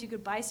long as you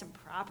could buy some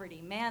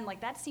property. Man,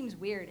 like that seems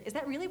weird. Is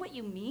that really what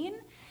you mean?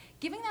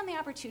 Giving them the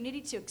opportunity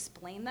to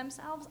explain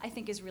themselves, I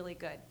think, is really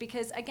good.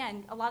 Because,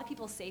 again, a lot of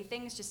people say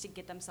things just to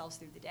get themselves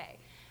through the day.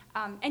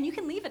 And you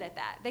can leave it at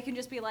that. They can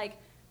just be like,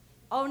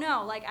 oh,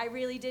 no, like, I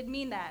really did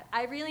mean that.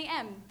 I really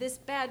am this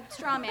bad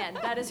straw man.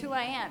 That is who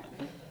I am.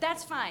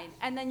 That's fine.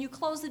 And then you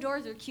close the door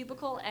of their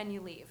cubicle and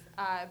you leave.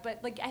 But,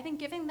 like, I think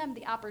giving them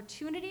the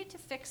opportunity to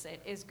fix it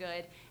is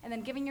good. And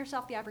then giving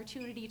yourself the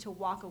opportunity to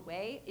walk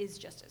away is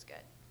just as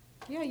good.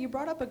 Yeah, you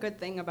brought up a good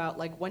thing about,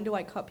 like, when do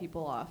I cut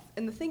people off?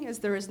 And the thing is,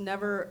 there is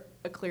never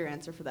a clear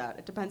answer for that.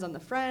 It depends on the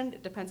friend,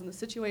 it depends on the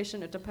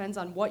situation, it depends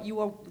on what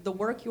the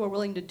work you are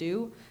willing to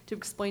do to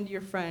explain to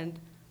your friend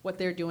what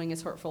they're doing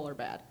is hurtful or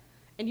bad.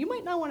 And you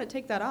might not want to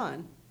take that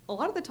on. A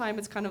lot of the time,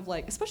 it's kind of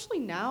like, especially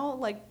now,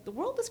 like, the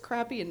world is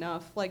crappy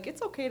enough. Like,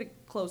 it's okay to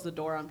close the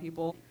door on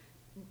people.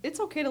 It's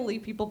okay to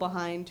leave people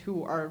behind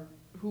who are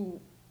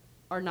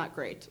not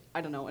great.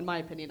 I don't know, in my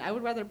opinion. I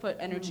would rather put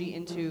energy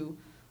into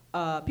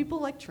people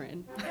like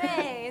Trin.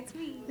 Hey, it's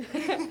me.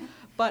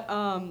 But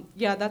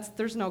yeah,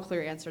 there's no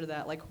clear answer to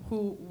that. Like,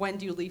 when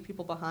do you leave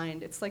people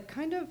behind? It's like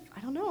kind of,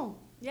 I don't know.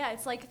 Yeah,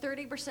 it's like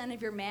 30%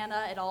 of your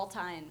mana at all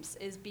times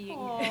is being.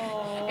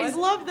 Oh, I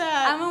love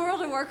that. I'm a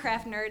World of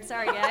Warcraft nerd.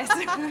 Sorry, guys.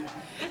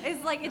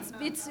 It's like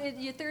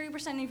your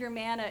 30% of your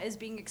mana is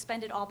being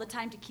expended all the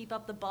time to keep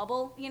up the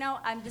bubble. You know,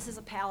 this is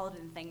a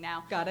paladin thing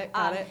now. Got it.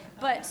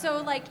 But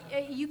so like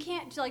you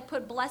can't like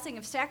put blessing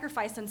of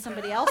sacrifice on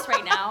somebody else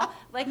right now.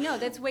 Like no,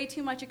 that's way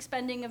too much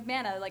expending of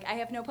mana. Like I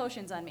have no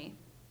potions on me.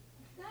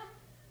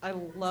 I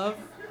love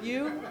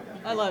you.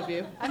 I love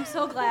you. I'm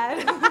so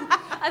glad.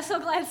 I'm so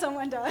glad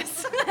someone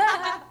does.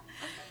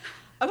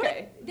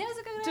 Okay. That was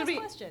a good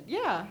question.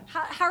 Yeah.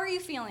 How are you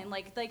feeling?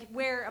 Like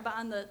where about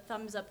on the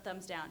thumbs up,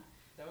 thumbs down?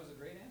 That was a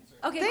great answer.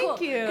 Okay, Thank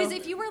cool. you. Because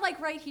if you were like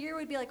right here,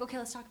 we'd be like, okay,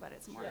 let's talk about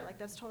it some more. Sure. Like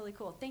that's totally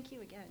cool. Thank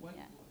you again. One,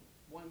 Yeah.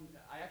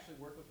 I actually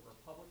work with a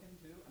Republican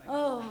too, and I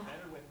Oh. get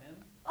better with him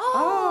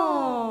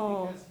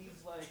Oh. because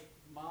he's like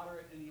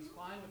moderate and he's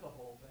fine with the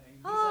whole thing.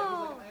 He's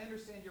Oh. like, I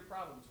understand your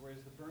problems,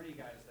 whereas the Bernie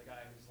guy is the guy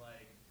who's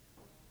like,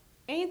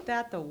 Ain't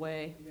that the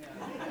way?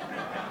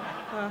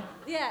 yeah.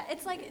 Yeah,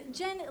 it's like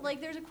Jen. Like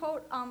there's a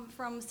quote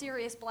from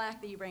Sirius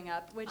Black that you bring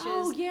up, which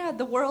Oh is yeah,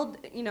 the world.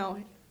 You know,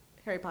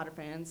 Harry Potter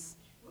fans.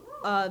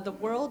 The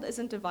world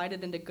isn't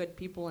divided into good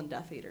people and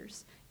Death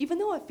Eaters. Even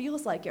though it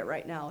feels like it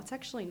right now, it's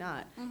actually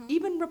not. Mhm.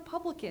 Even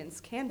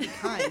Republicans can be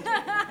kind.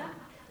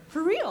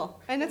 For real.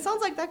 And it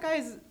sounds like that guy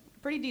is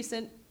pretty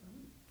decent,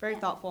 very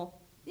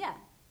thoughtful. yeah,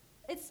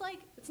 it's like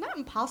It's not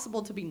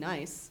impossible to be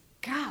nice.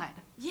 God.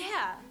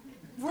 yeah,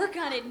 work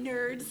on it,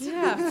 nerds.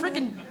 Yeah,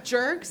 freaking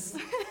jerks.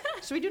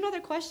 Should we do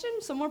another question?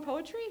 Some more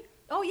poetry?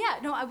 Oh yeah,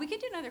 no, we could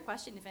do another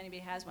question if anybody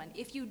has one.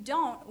 If you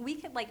don't, we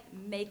could like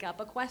make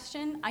up a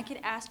question. I could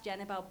ask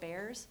Jen about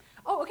bears.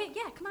 Oh, okay,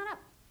 yeah, come on up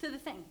to the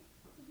thing.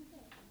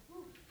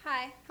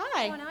 Hi.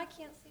 Hi. Oh, now I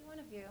can't see one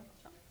of you.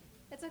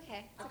 It's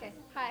okay. It's okay.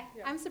 Hi.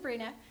 I'm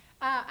Sabrina.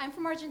 I'm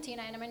from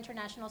Argentina, and I'm an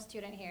international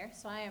student here,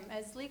 so I am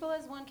as legal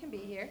as one can be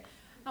here.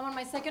 I'm on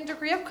my second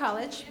degree of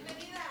college.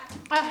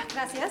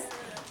 Gracias.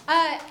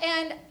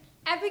 And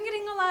I've been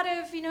getting a lot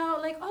of,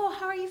 like, oh,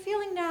 how are you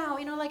feeling now?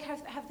 Like,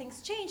 have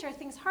things changed? Are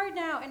things hard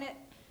now? And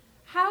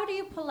how do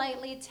you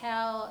politely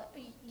tell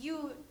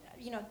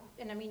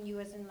and I mean you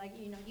as in, like,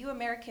 you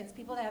Americans,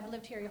 people that have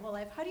lived here your whole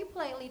life, how do you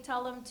politely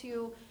tell them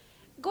to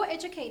go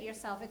educate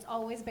yourself? It's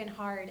always been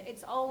hard.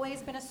 It's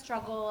always been a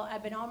struggle.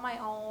 I've been on my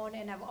own,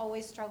 and I've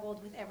always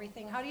struggled with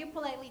everything. How do you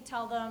politely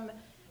tell them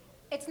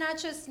it's not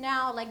just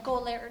now, like, go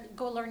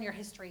learn your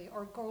history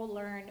or go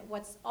learn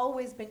what's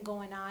always been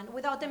going on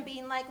without them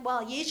being like,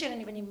 well, you shouldn't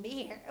even be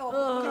here.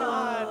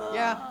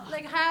 Yeah.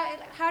 Like,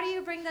 how do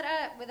you bring that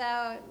up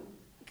without,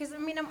 because, I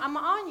mean, I'm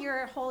on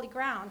your holy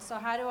ground, so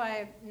how do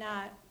I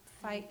not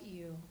fight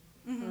you?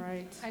 Mm-hmm.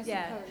 Right. I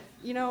Yeah.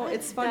 suppose.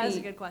 It's funny. That was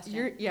a good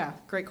question. Yeah,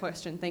 great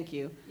question. Thank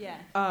you.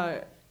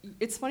 Yeah.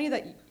 It's funny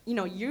that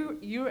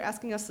you're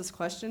asking us this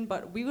question,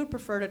 but we would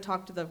prefer to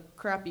talk to the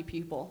crappy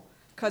people.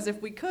 Because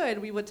if we could,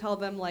 we would tell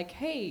them, like,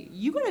 hey,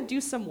 you got to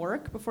do some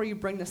work before you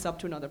bring this up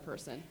to another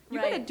person. You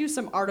got to Right. do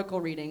some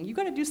article reading. You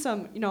got to do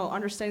some,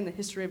 understanding the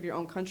history of your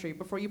own country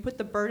before you put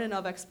the burden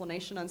of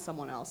explanation on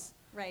someone else.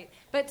 Right.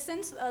 But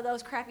since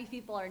those crappy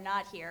people are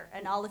not here,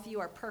 and all of you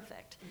are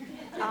perfect,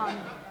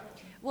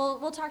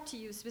 we'll talk to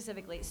you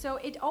specifically. So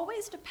it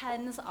always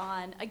depends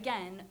on,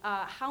 again,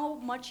 how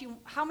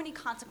many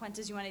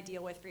consequences you want to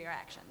deal with for your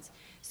actions.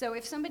 So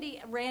if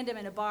somebody random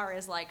in a bar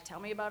is like,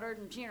 tell me about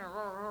Argentina,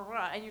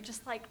 and you're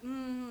just like,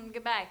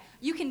 goodbye,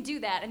 you can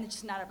do that and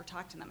just not ever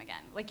talk to them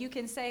again. Like, you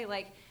can say,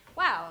 like,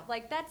 wow,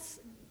 like,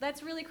 that's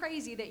really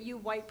crazy that you,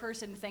 white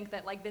person, think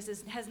that, like,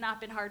 this has not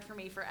been hard for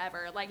me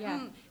forever. Like,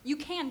 you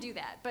can do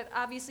that, but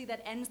obviously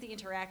that ends the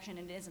interaction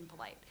and it isn't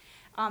polite.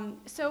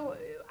 So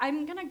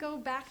I'm going to go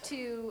back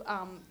to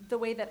the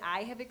way that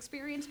I have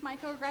experienced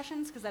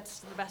microaggressions, because that's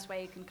the best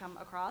way it can come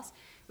across,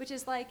 which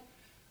is like,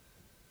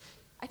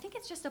 I think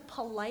it's just a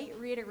polite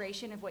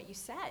reiteration of what you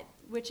said,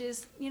 which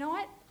is, you know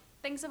what?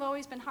 Things have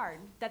always been hard.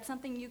 That's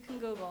something you can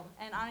Google.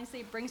 And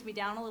honestly, it brings me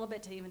down a little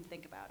bit to even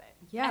think about it.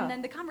 Yeah. And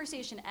then the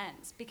conversation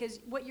ends, because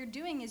what you're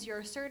doing is you're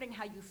asserting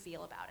how you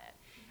feel about it.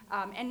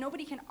 And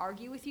nobody can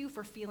argue with you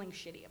for feeling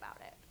shitty about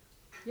it.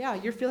 Yeah,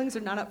 your feelings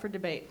are not up for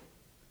debate.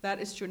 That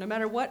is true. No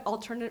matter what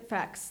alternate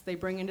facts they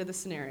bring into the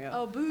scenario.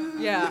 Oh, boo.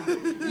 Yeah.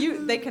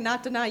 They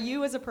cannot deny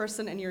you as a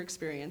person and your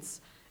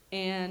experience.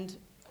 And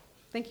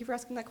thank you for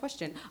asking that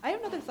question. I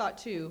have another thought,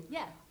 too.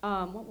 Yeah.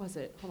 What was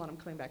it? Hold on, I'm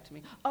coming back to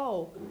me.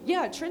 Oh,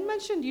 yeah, Trin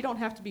mentioned you don't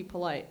have to be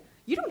polite.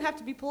 You don't have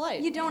to be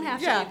polite. You don't have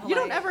to Yeah, be polite. you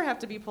don't ever have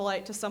to be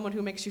polite to someone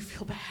who makes you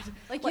feel bad.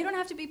 Like, you don't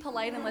have to be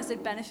polite unless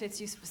it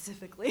benefits you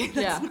specifically.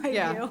 That's my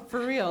yeah, view.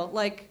 for real.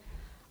 Like,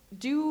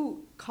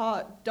 don't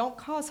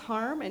cause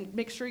harm and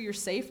make sure you're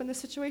safe in the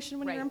situation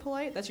when Right. you're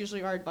impolite. That's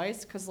usually our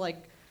advice, because,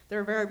 like, there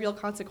are very real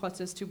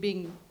consequences to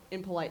being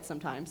impolite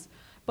sometimes.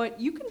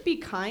 But you can be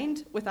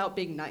kind without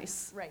being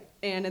nice. Right.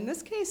 And in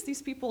this case,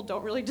 these people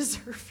don't really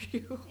deserve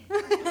you.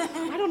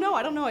 I don't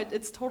know.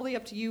 It's totally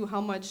up to you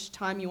how much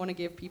time you want to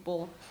give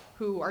people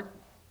who are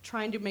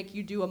trying to make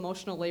you do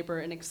emotional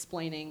labor in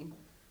explaining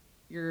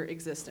your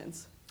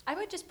existence. I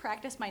would just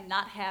practice my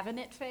not having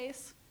it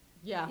face.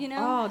 Yeah. You know?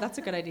 Oh, that's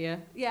a good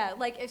idea. Yeah,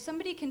 like if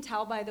somebody can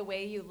tell by the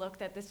way you look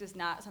that this is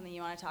not something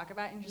you want to talk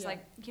about, and you're just Yeah.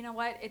 like, you know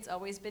what, it's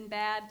always been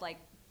bad, like,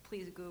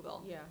 please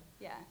Google. Yeah.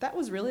 Yeah. That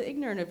was really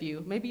ignorant of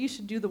you. Maybe you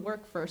should do the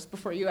work first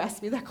before you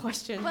ask me that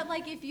question. But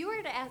like if you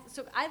were to ask,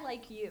 so I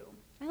like you.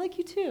 I like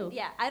you too.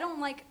 Yeah, I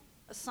don't like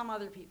some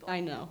other people. I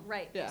know.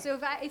 Right. Yeah. So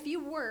if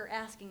you were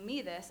asking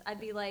me this,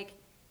 I'd be like,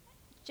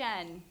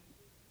 Jen,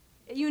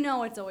 you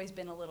know it's always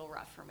been a little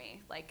rough for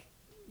me. Like,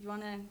 you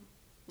want to,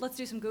 let's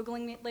do some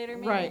Googling later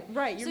maybe?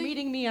 Right. You're So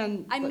meeting me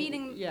on... I'm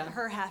meeting yeah.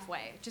 her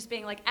halfway, just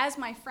being like, as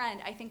my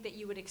friend, I think that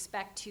you would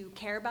expect to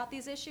care about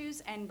these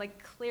issues, and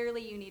like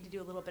clearly you need to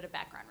do a little bit of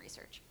background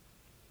research.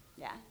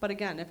 Yeah. But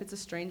again, if it's a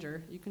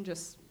stranger, you can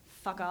just...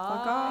 Fuck Fuck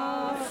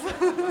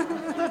off.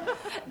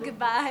 off.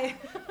 Goodbye.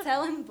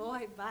 Tell him,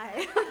 boy,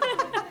 bye.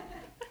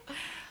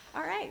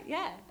 All right,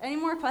 yeah. Any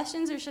more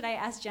questions, or should I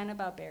ask Jen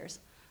about bears?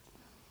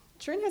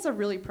 Trin has a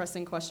really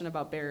pressing question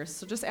about bears,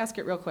 so just ask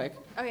it real quick.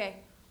 Okay,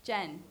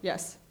 Jen,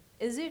 Yes.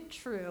 is it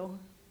true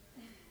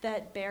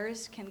that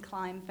bears can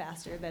climb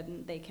faster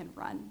than they can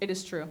run? It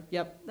is true.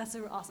 Yep. That's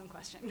an awesome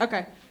question.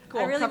 Okay, cool.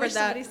 I really Covered wish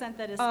that. somebody sent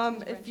that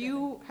as If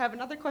you have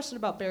another question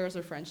about bears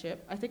or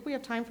friendship, I think we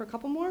have time for a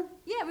couple more.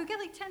 Yeah, we've got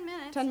like 10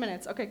 minutes. 10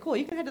 minutes. Okay, cool.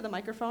 You can head to the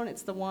microphone.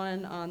 It's the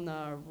one on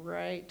the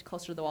right,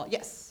 closer to the wall.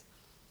 Yes.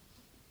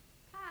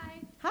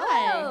 Hi.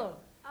 Hi. Hello.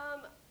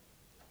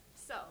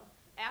 So,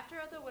 after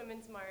the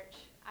Women's March,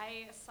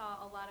 I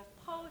saw a lot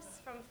of posts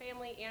from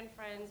family and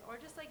friends, or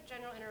just like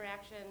general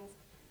interactions,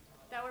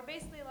 that were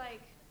basically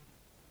like,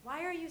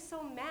 why are you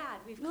so mad?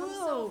 We've come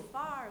so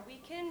far.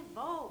 We can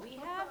vote. We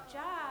have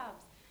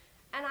jobs.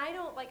 And I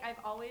don't, like, I've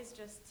always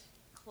just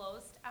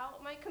closed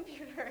out my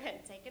computer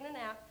and taken a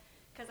nap,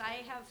 because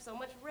I have so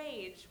much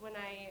rage when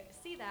I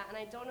see that, and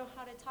I don't know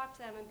how to talk to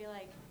them and be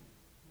like,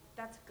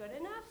 that's good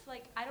enough?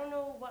 Like, I don't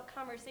know what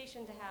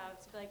conversation to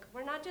have to be like,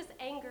 we're not just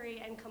angry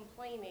and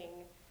complaining.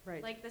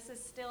 Right. Like, this is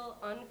still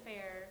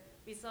unfair.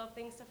 We still have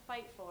things to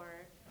fight for.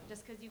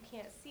 Just because you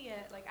can't see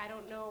it, like, I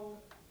don't know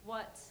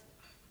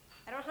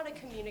how to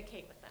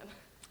communicate with them.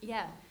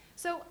 Yeah.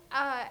 So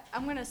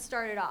I'm going to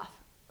start it off.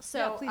 So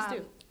Yeah, please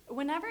do.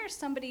 Whenever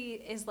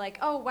somebody is like,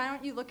 oh, why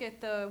don't you look at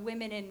the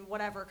women in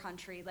whatever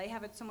country? They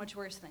have it so much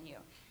worse than you.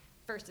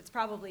 First, it's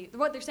probably,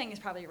 what they're saying is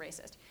probably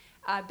racist.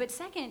 But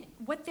second,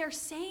 what they're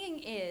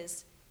saying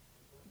is,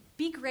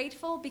 be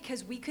grateful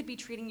because we could be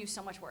treating you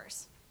so much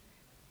worse.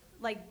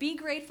 Like, be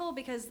grateful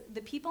because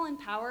the people in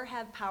power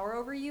have power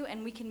over you,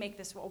 and we can make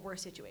this a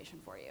worse situation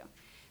for you.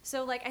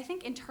 So, like, I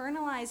think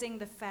internalizing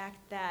the fact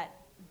that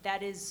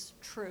that is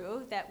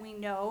true, that we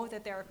know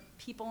that there are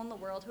people in the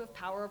world who have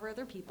power over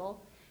other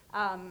people,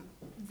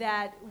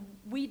 that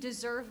we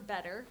deserve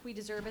better, we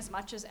deserve as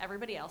much as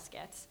everybody else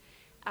gets.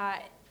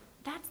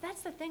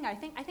 That's the thing. I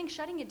think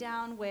shutting it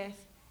down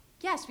with,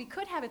 yes, we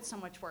could have it so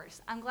much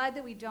worse. I'm glad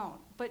that we don't.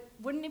 But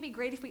wouldn't it be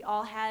great if we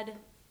all had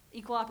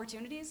equal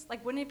opportunities?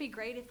 Like, wouldn't it be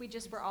great if we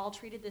just were all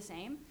treated the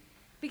same?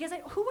 Because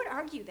who would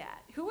argue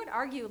that? Who would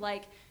argue,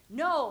 like,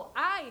 no,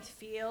 I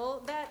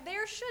feel that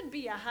there should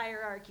be a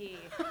hierarchy?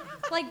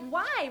 Like,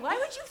 why? Why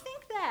would you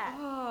think that?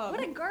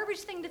 What a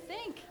garbage thing to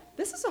think.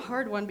 This is a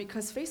hard one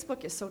because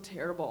Facebook is so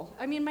terrible.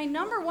 I mean, my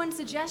number one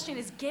suggestion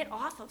is get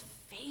off of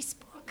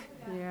Facebook.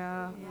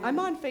 Yeah. I'm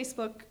on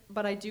Facebook,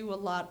 but I do a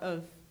lot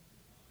of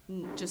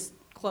just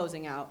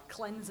closing out.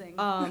 Cleansing.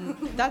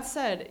 That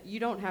said,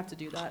 you don't have to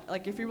do that.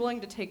 Like, if you're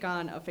willing to take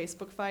on a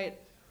Facebook fight,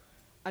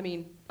 I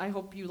mean, I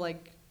hope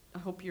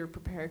you're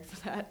prepared for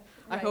that.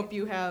 Right. I hope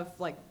you have,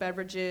 like,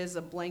 beverages,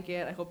 a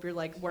blanket. I hope you're,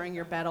 like, wearing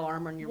your battle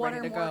armor and you're One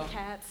ready to or more go.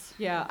 cats.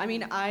 Yeah, I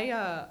mean,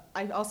 I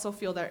also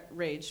feel that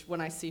rage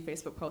when I see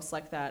Facebook posts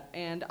like that,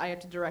 and I have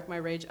to direct my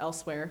rage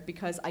elsewhere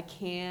because I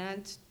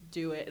can't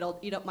do it. It'll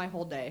eat up my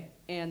whole day,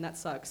 and that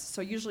sucks.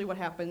 So usually what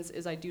happens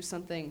is I do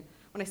something,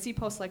 when I see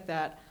posts like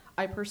that,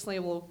 I personally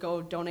will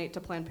go donate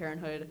to Planned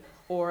Parenthood,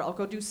 or I'll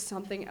go do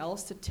something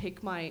else to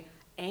take my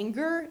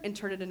anger and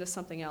turn it into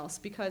something else,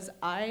 because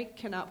I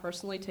cannot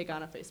personally take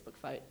on a Facebook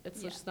fight.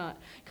 It's just not.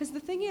 Because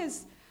the thing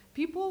is,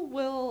 people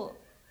will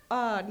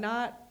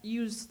not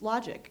use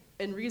logic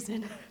and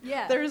reason.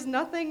 Yeah. There is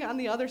nothing on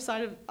the other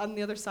side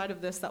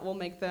of this that will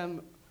make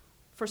them,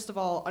 first of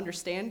all,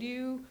 understand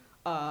you,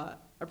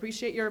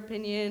 appreciate your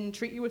opinion,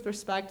 treat you with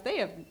respect.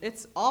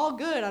 It's all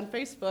good on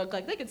Facebook.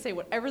 Like, they can say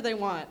whatever they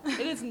want.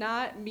 It is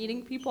not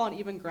meeting people on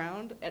even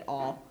ground at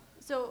all.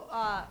 So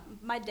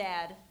my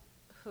dad,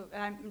 who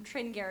I'm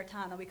Trin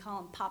Garitano, we call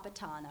him Papa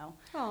Tano.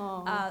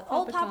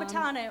 Old Papa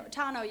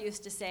Tano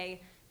used to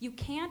say, you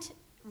can't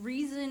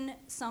reason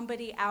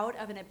somebody out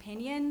of an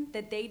opinion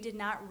that they did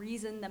not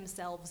reason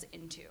themselves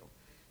into.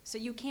 So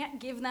you can't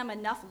give them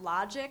enough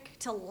logic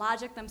to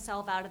logic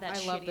themselves out of that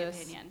shitty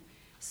opinion.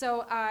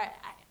 So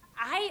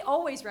I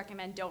always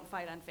recommend don't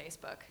fight on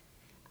Facebook.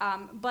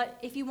 But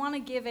if you want to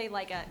give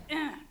and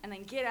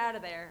then get out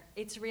of there,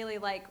 it's really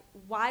like,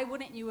 why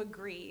wouldn't you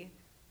agree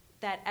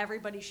that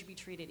everybody should be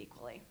treated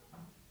equally?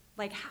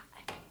 Like,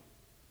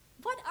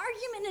 what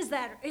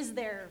argument is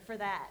there for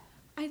that?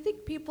 I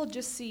think people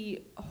just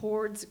see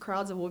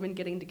crowds of women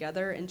getting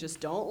together and just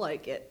don't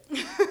like it.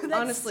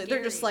 Honestly,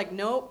 they're just like,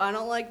 nope, I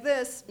don't like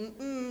this.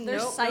 Their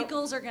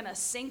cycles are gonna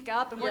sync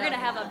up, and we're gonna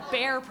have a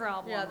bear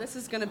problem. Yeah, this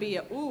is gonna be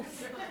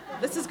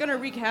this is gonna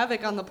wreak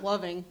havoc on the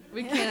plumbing.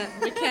 We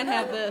can't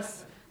have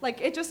this.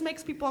 Like, it just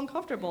makes people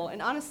uncomfortable.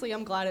 And honestly,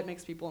 I'm glad it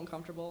makes people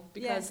uncomfortable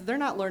because they're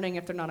not learning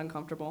if they're not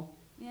uncomfortable.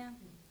 Yeah.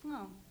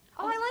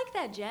 Oh, I like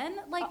that,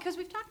 Jen. Like, because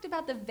we've talked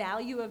about the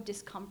value of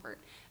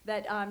discomfort.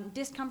 That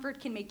discomfort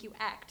can make you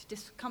act.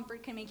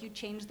 Discomfort can make you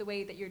change the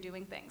way that you're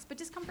doing things. But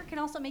discomfort can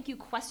also make you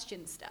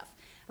question stuff.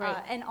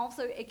 Right. And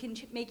also, it can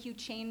make you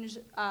change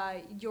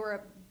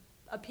your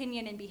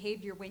opinion and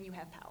behavior when you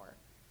have power.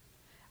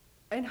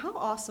 And how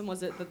awesome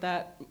was it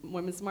that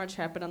Women's March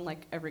happened on,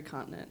 like, every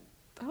continent?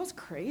 That was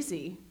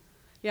crazy.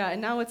 Yeah,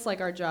 and now it's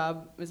like our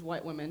job as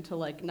white women to,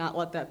 like, not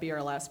let that be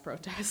our last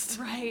protest.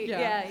 Right,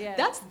 yeah.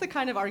 That's the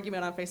kind of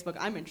argument on Facebook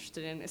I'm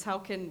interested in, is how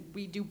can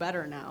we do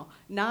better now?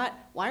 Not,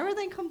 why were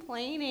they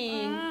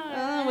complaining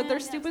with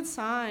their stupid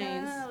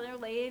signs? They're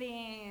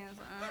ladies.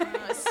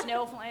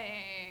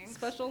 Snowflakes.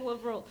 Special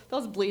liberal.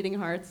 Those bleeding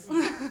hearts.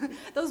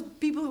 Those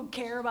people who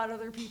care about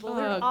other people.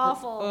 They're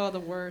awful. Oh, the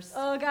worst.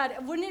 Oh, God.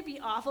 Wouldn't it be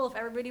awful if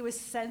everybody was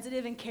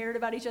sensitive and cared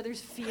about each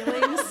other's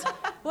feelings?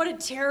 What a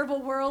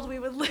terrible world we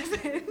would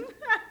live in.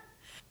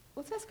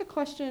 Let's ask a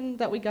question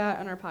that we got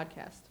on our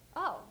podcast.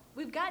 Oh,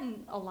 we've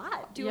gotten a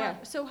lot.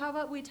 So how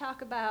about we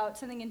talk about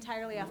something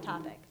entirely off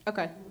topic?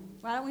 Okay.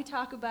 Why don't we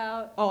talk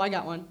about... Oh, I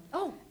got one.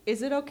 Oh.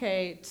 Is it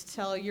okay to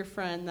tell your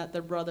friend that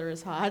their brother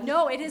is hot?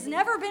 No, it has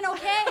never been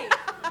okay.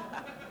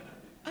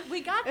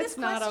 We got this question. It's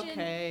not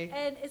okay.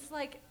 And it's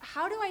like,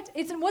 how do I...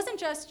 It wasn't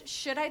just,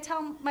 should I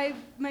tell my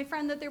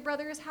friend that their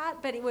brother is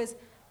hot? But it was,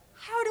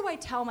 how do I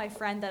tell my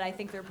friend that I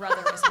think their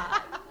brother is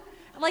hot?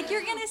 Like,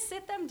 you're going to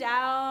sit them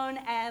down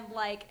and,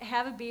 like,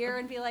 have a beer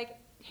and be like,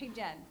 hey,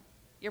 Jen,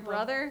 your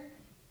brother,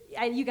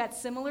 you got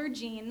similar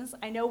genes.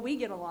 I know we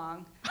get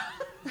along.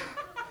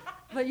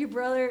 But your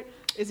brother...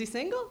 Is he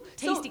single?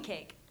 Tasty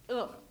cake.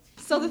 Ugh.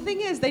 So the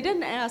thing is, they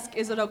didn't ask,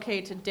 is it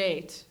okay to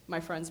date my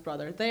friend's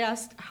brother? They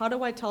asked, how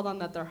do I tell them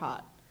that they're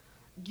hot?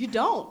 You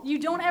don't. You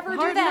don't ever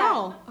do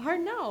that.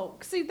 Hard no.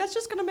 See, that's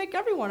just going to make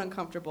everyone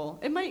uncomfortable.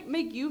 It might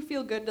make you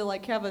feel good to,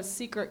 like, have a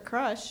secret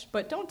crush,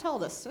 but don't tell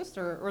the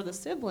sister or the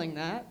sibling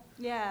that.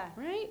 Yeah.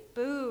 Right?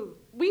 Boo.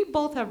 We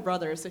both have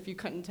brothers, if you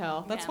couldn't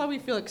tell. That's Yeah. why we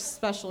feel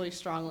especially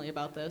strongly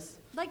about this.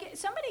 Like,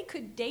 somebody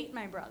could date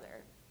my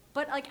brother,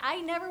 but, like, I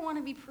never want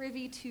to be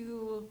privy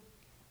to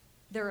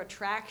their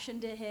attraction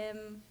to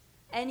him,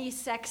 any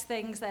sex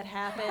things that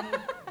happen.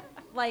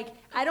 Like,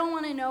 I don't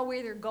want to know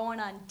where they're going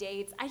on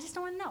dates. I just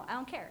don't want to know. I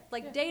don't care.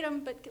 Like, date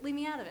him, but leave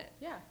me out of it.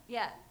 Yeah.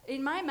 Yeah.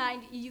 In my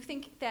mind, you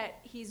think that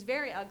he's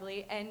very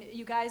ugly, and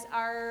you guys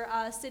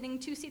are sitting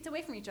 2 seats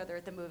away from each other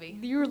at the movie.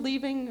 You're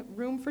leaving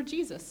room for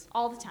Jesus.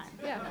 All the time.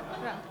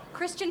 Yeah.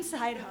 Christian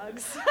side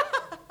hugs.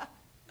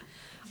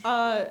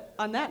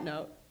 On that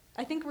note,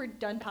 I think we're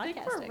done podcasting. I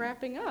think we're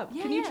wrapping up.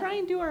 Yeah, Can you try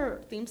and do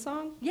our theme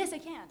song? Yes, I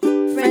can.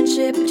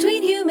 Friendship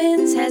between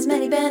humans has has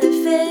many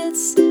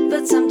benefits,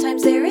 but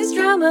sometimes there is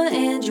drama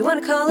and you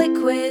want to call it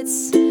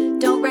quits.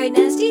 Don't write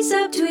nasty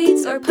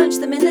subtweets or punch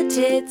them in the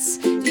tits.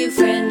 View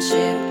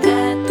friendship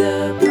at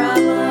the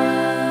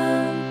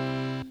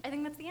problem. I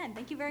think that's the end.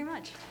 Thank you very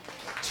much.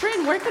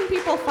 Trin, where can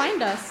people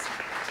find us?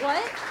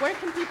 What? Where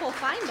can people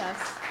find us?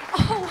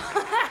 Oh,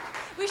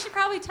 we should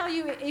probably tell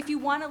you, if you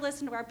want to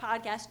listen to our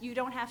podcast, you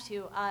don't have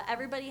to.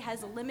 Everybody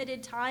has a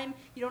limited time.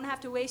 You don't have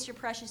to waste your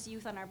precious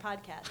youth on our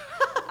podcast.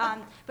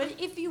 But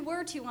if you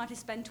were to want to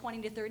spend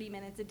 20 to 30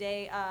 minutes a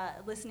day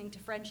listening to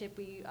Friendship,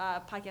 we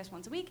podcast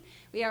once a week.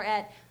 We are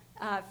at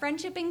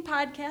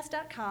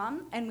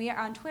friendshippingpodcast.com, and we are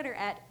on Twitter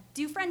at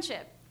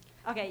DoFriendship.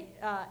 Okay,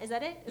 is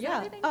that it? Is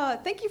that everything?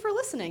 Thank you for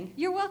listening.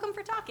 You're welcome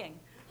for talking.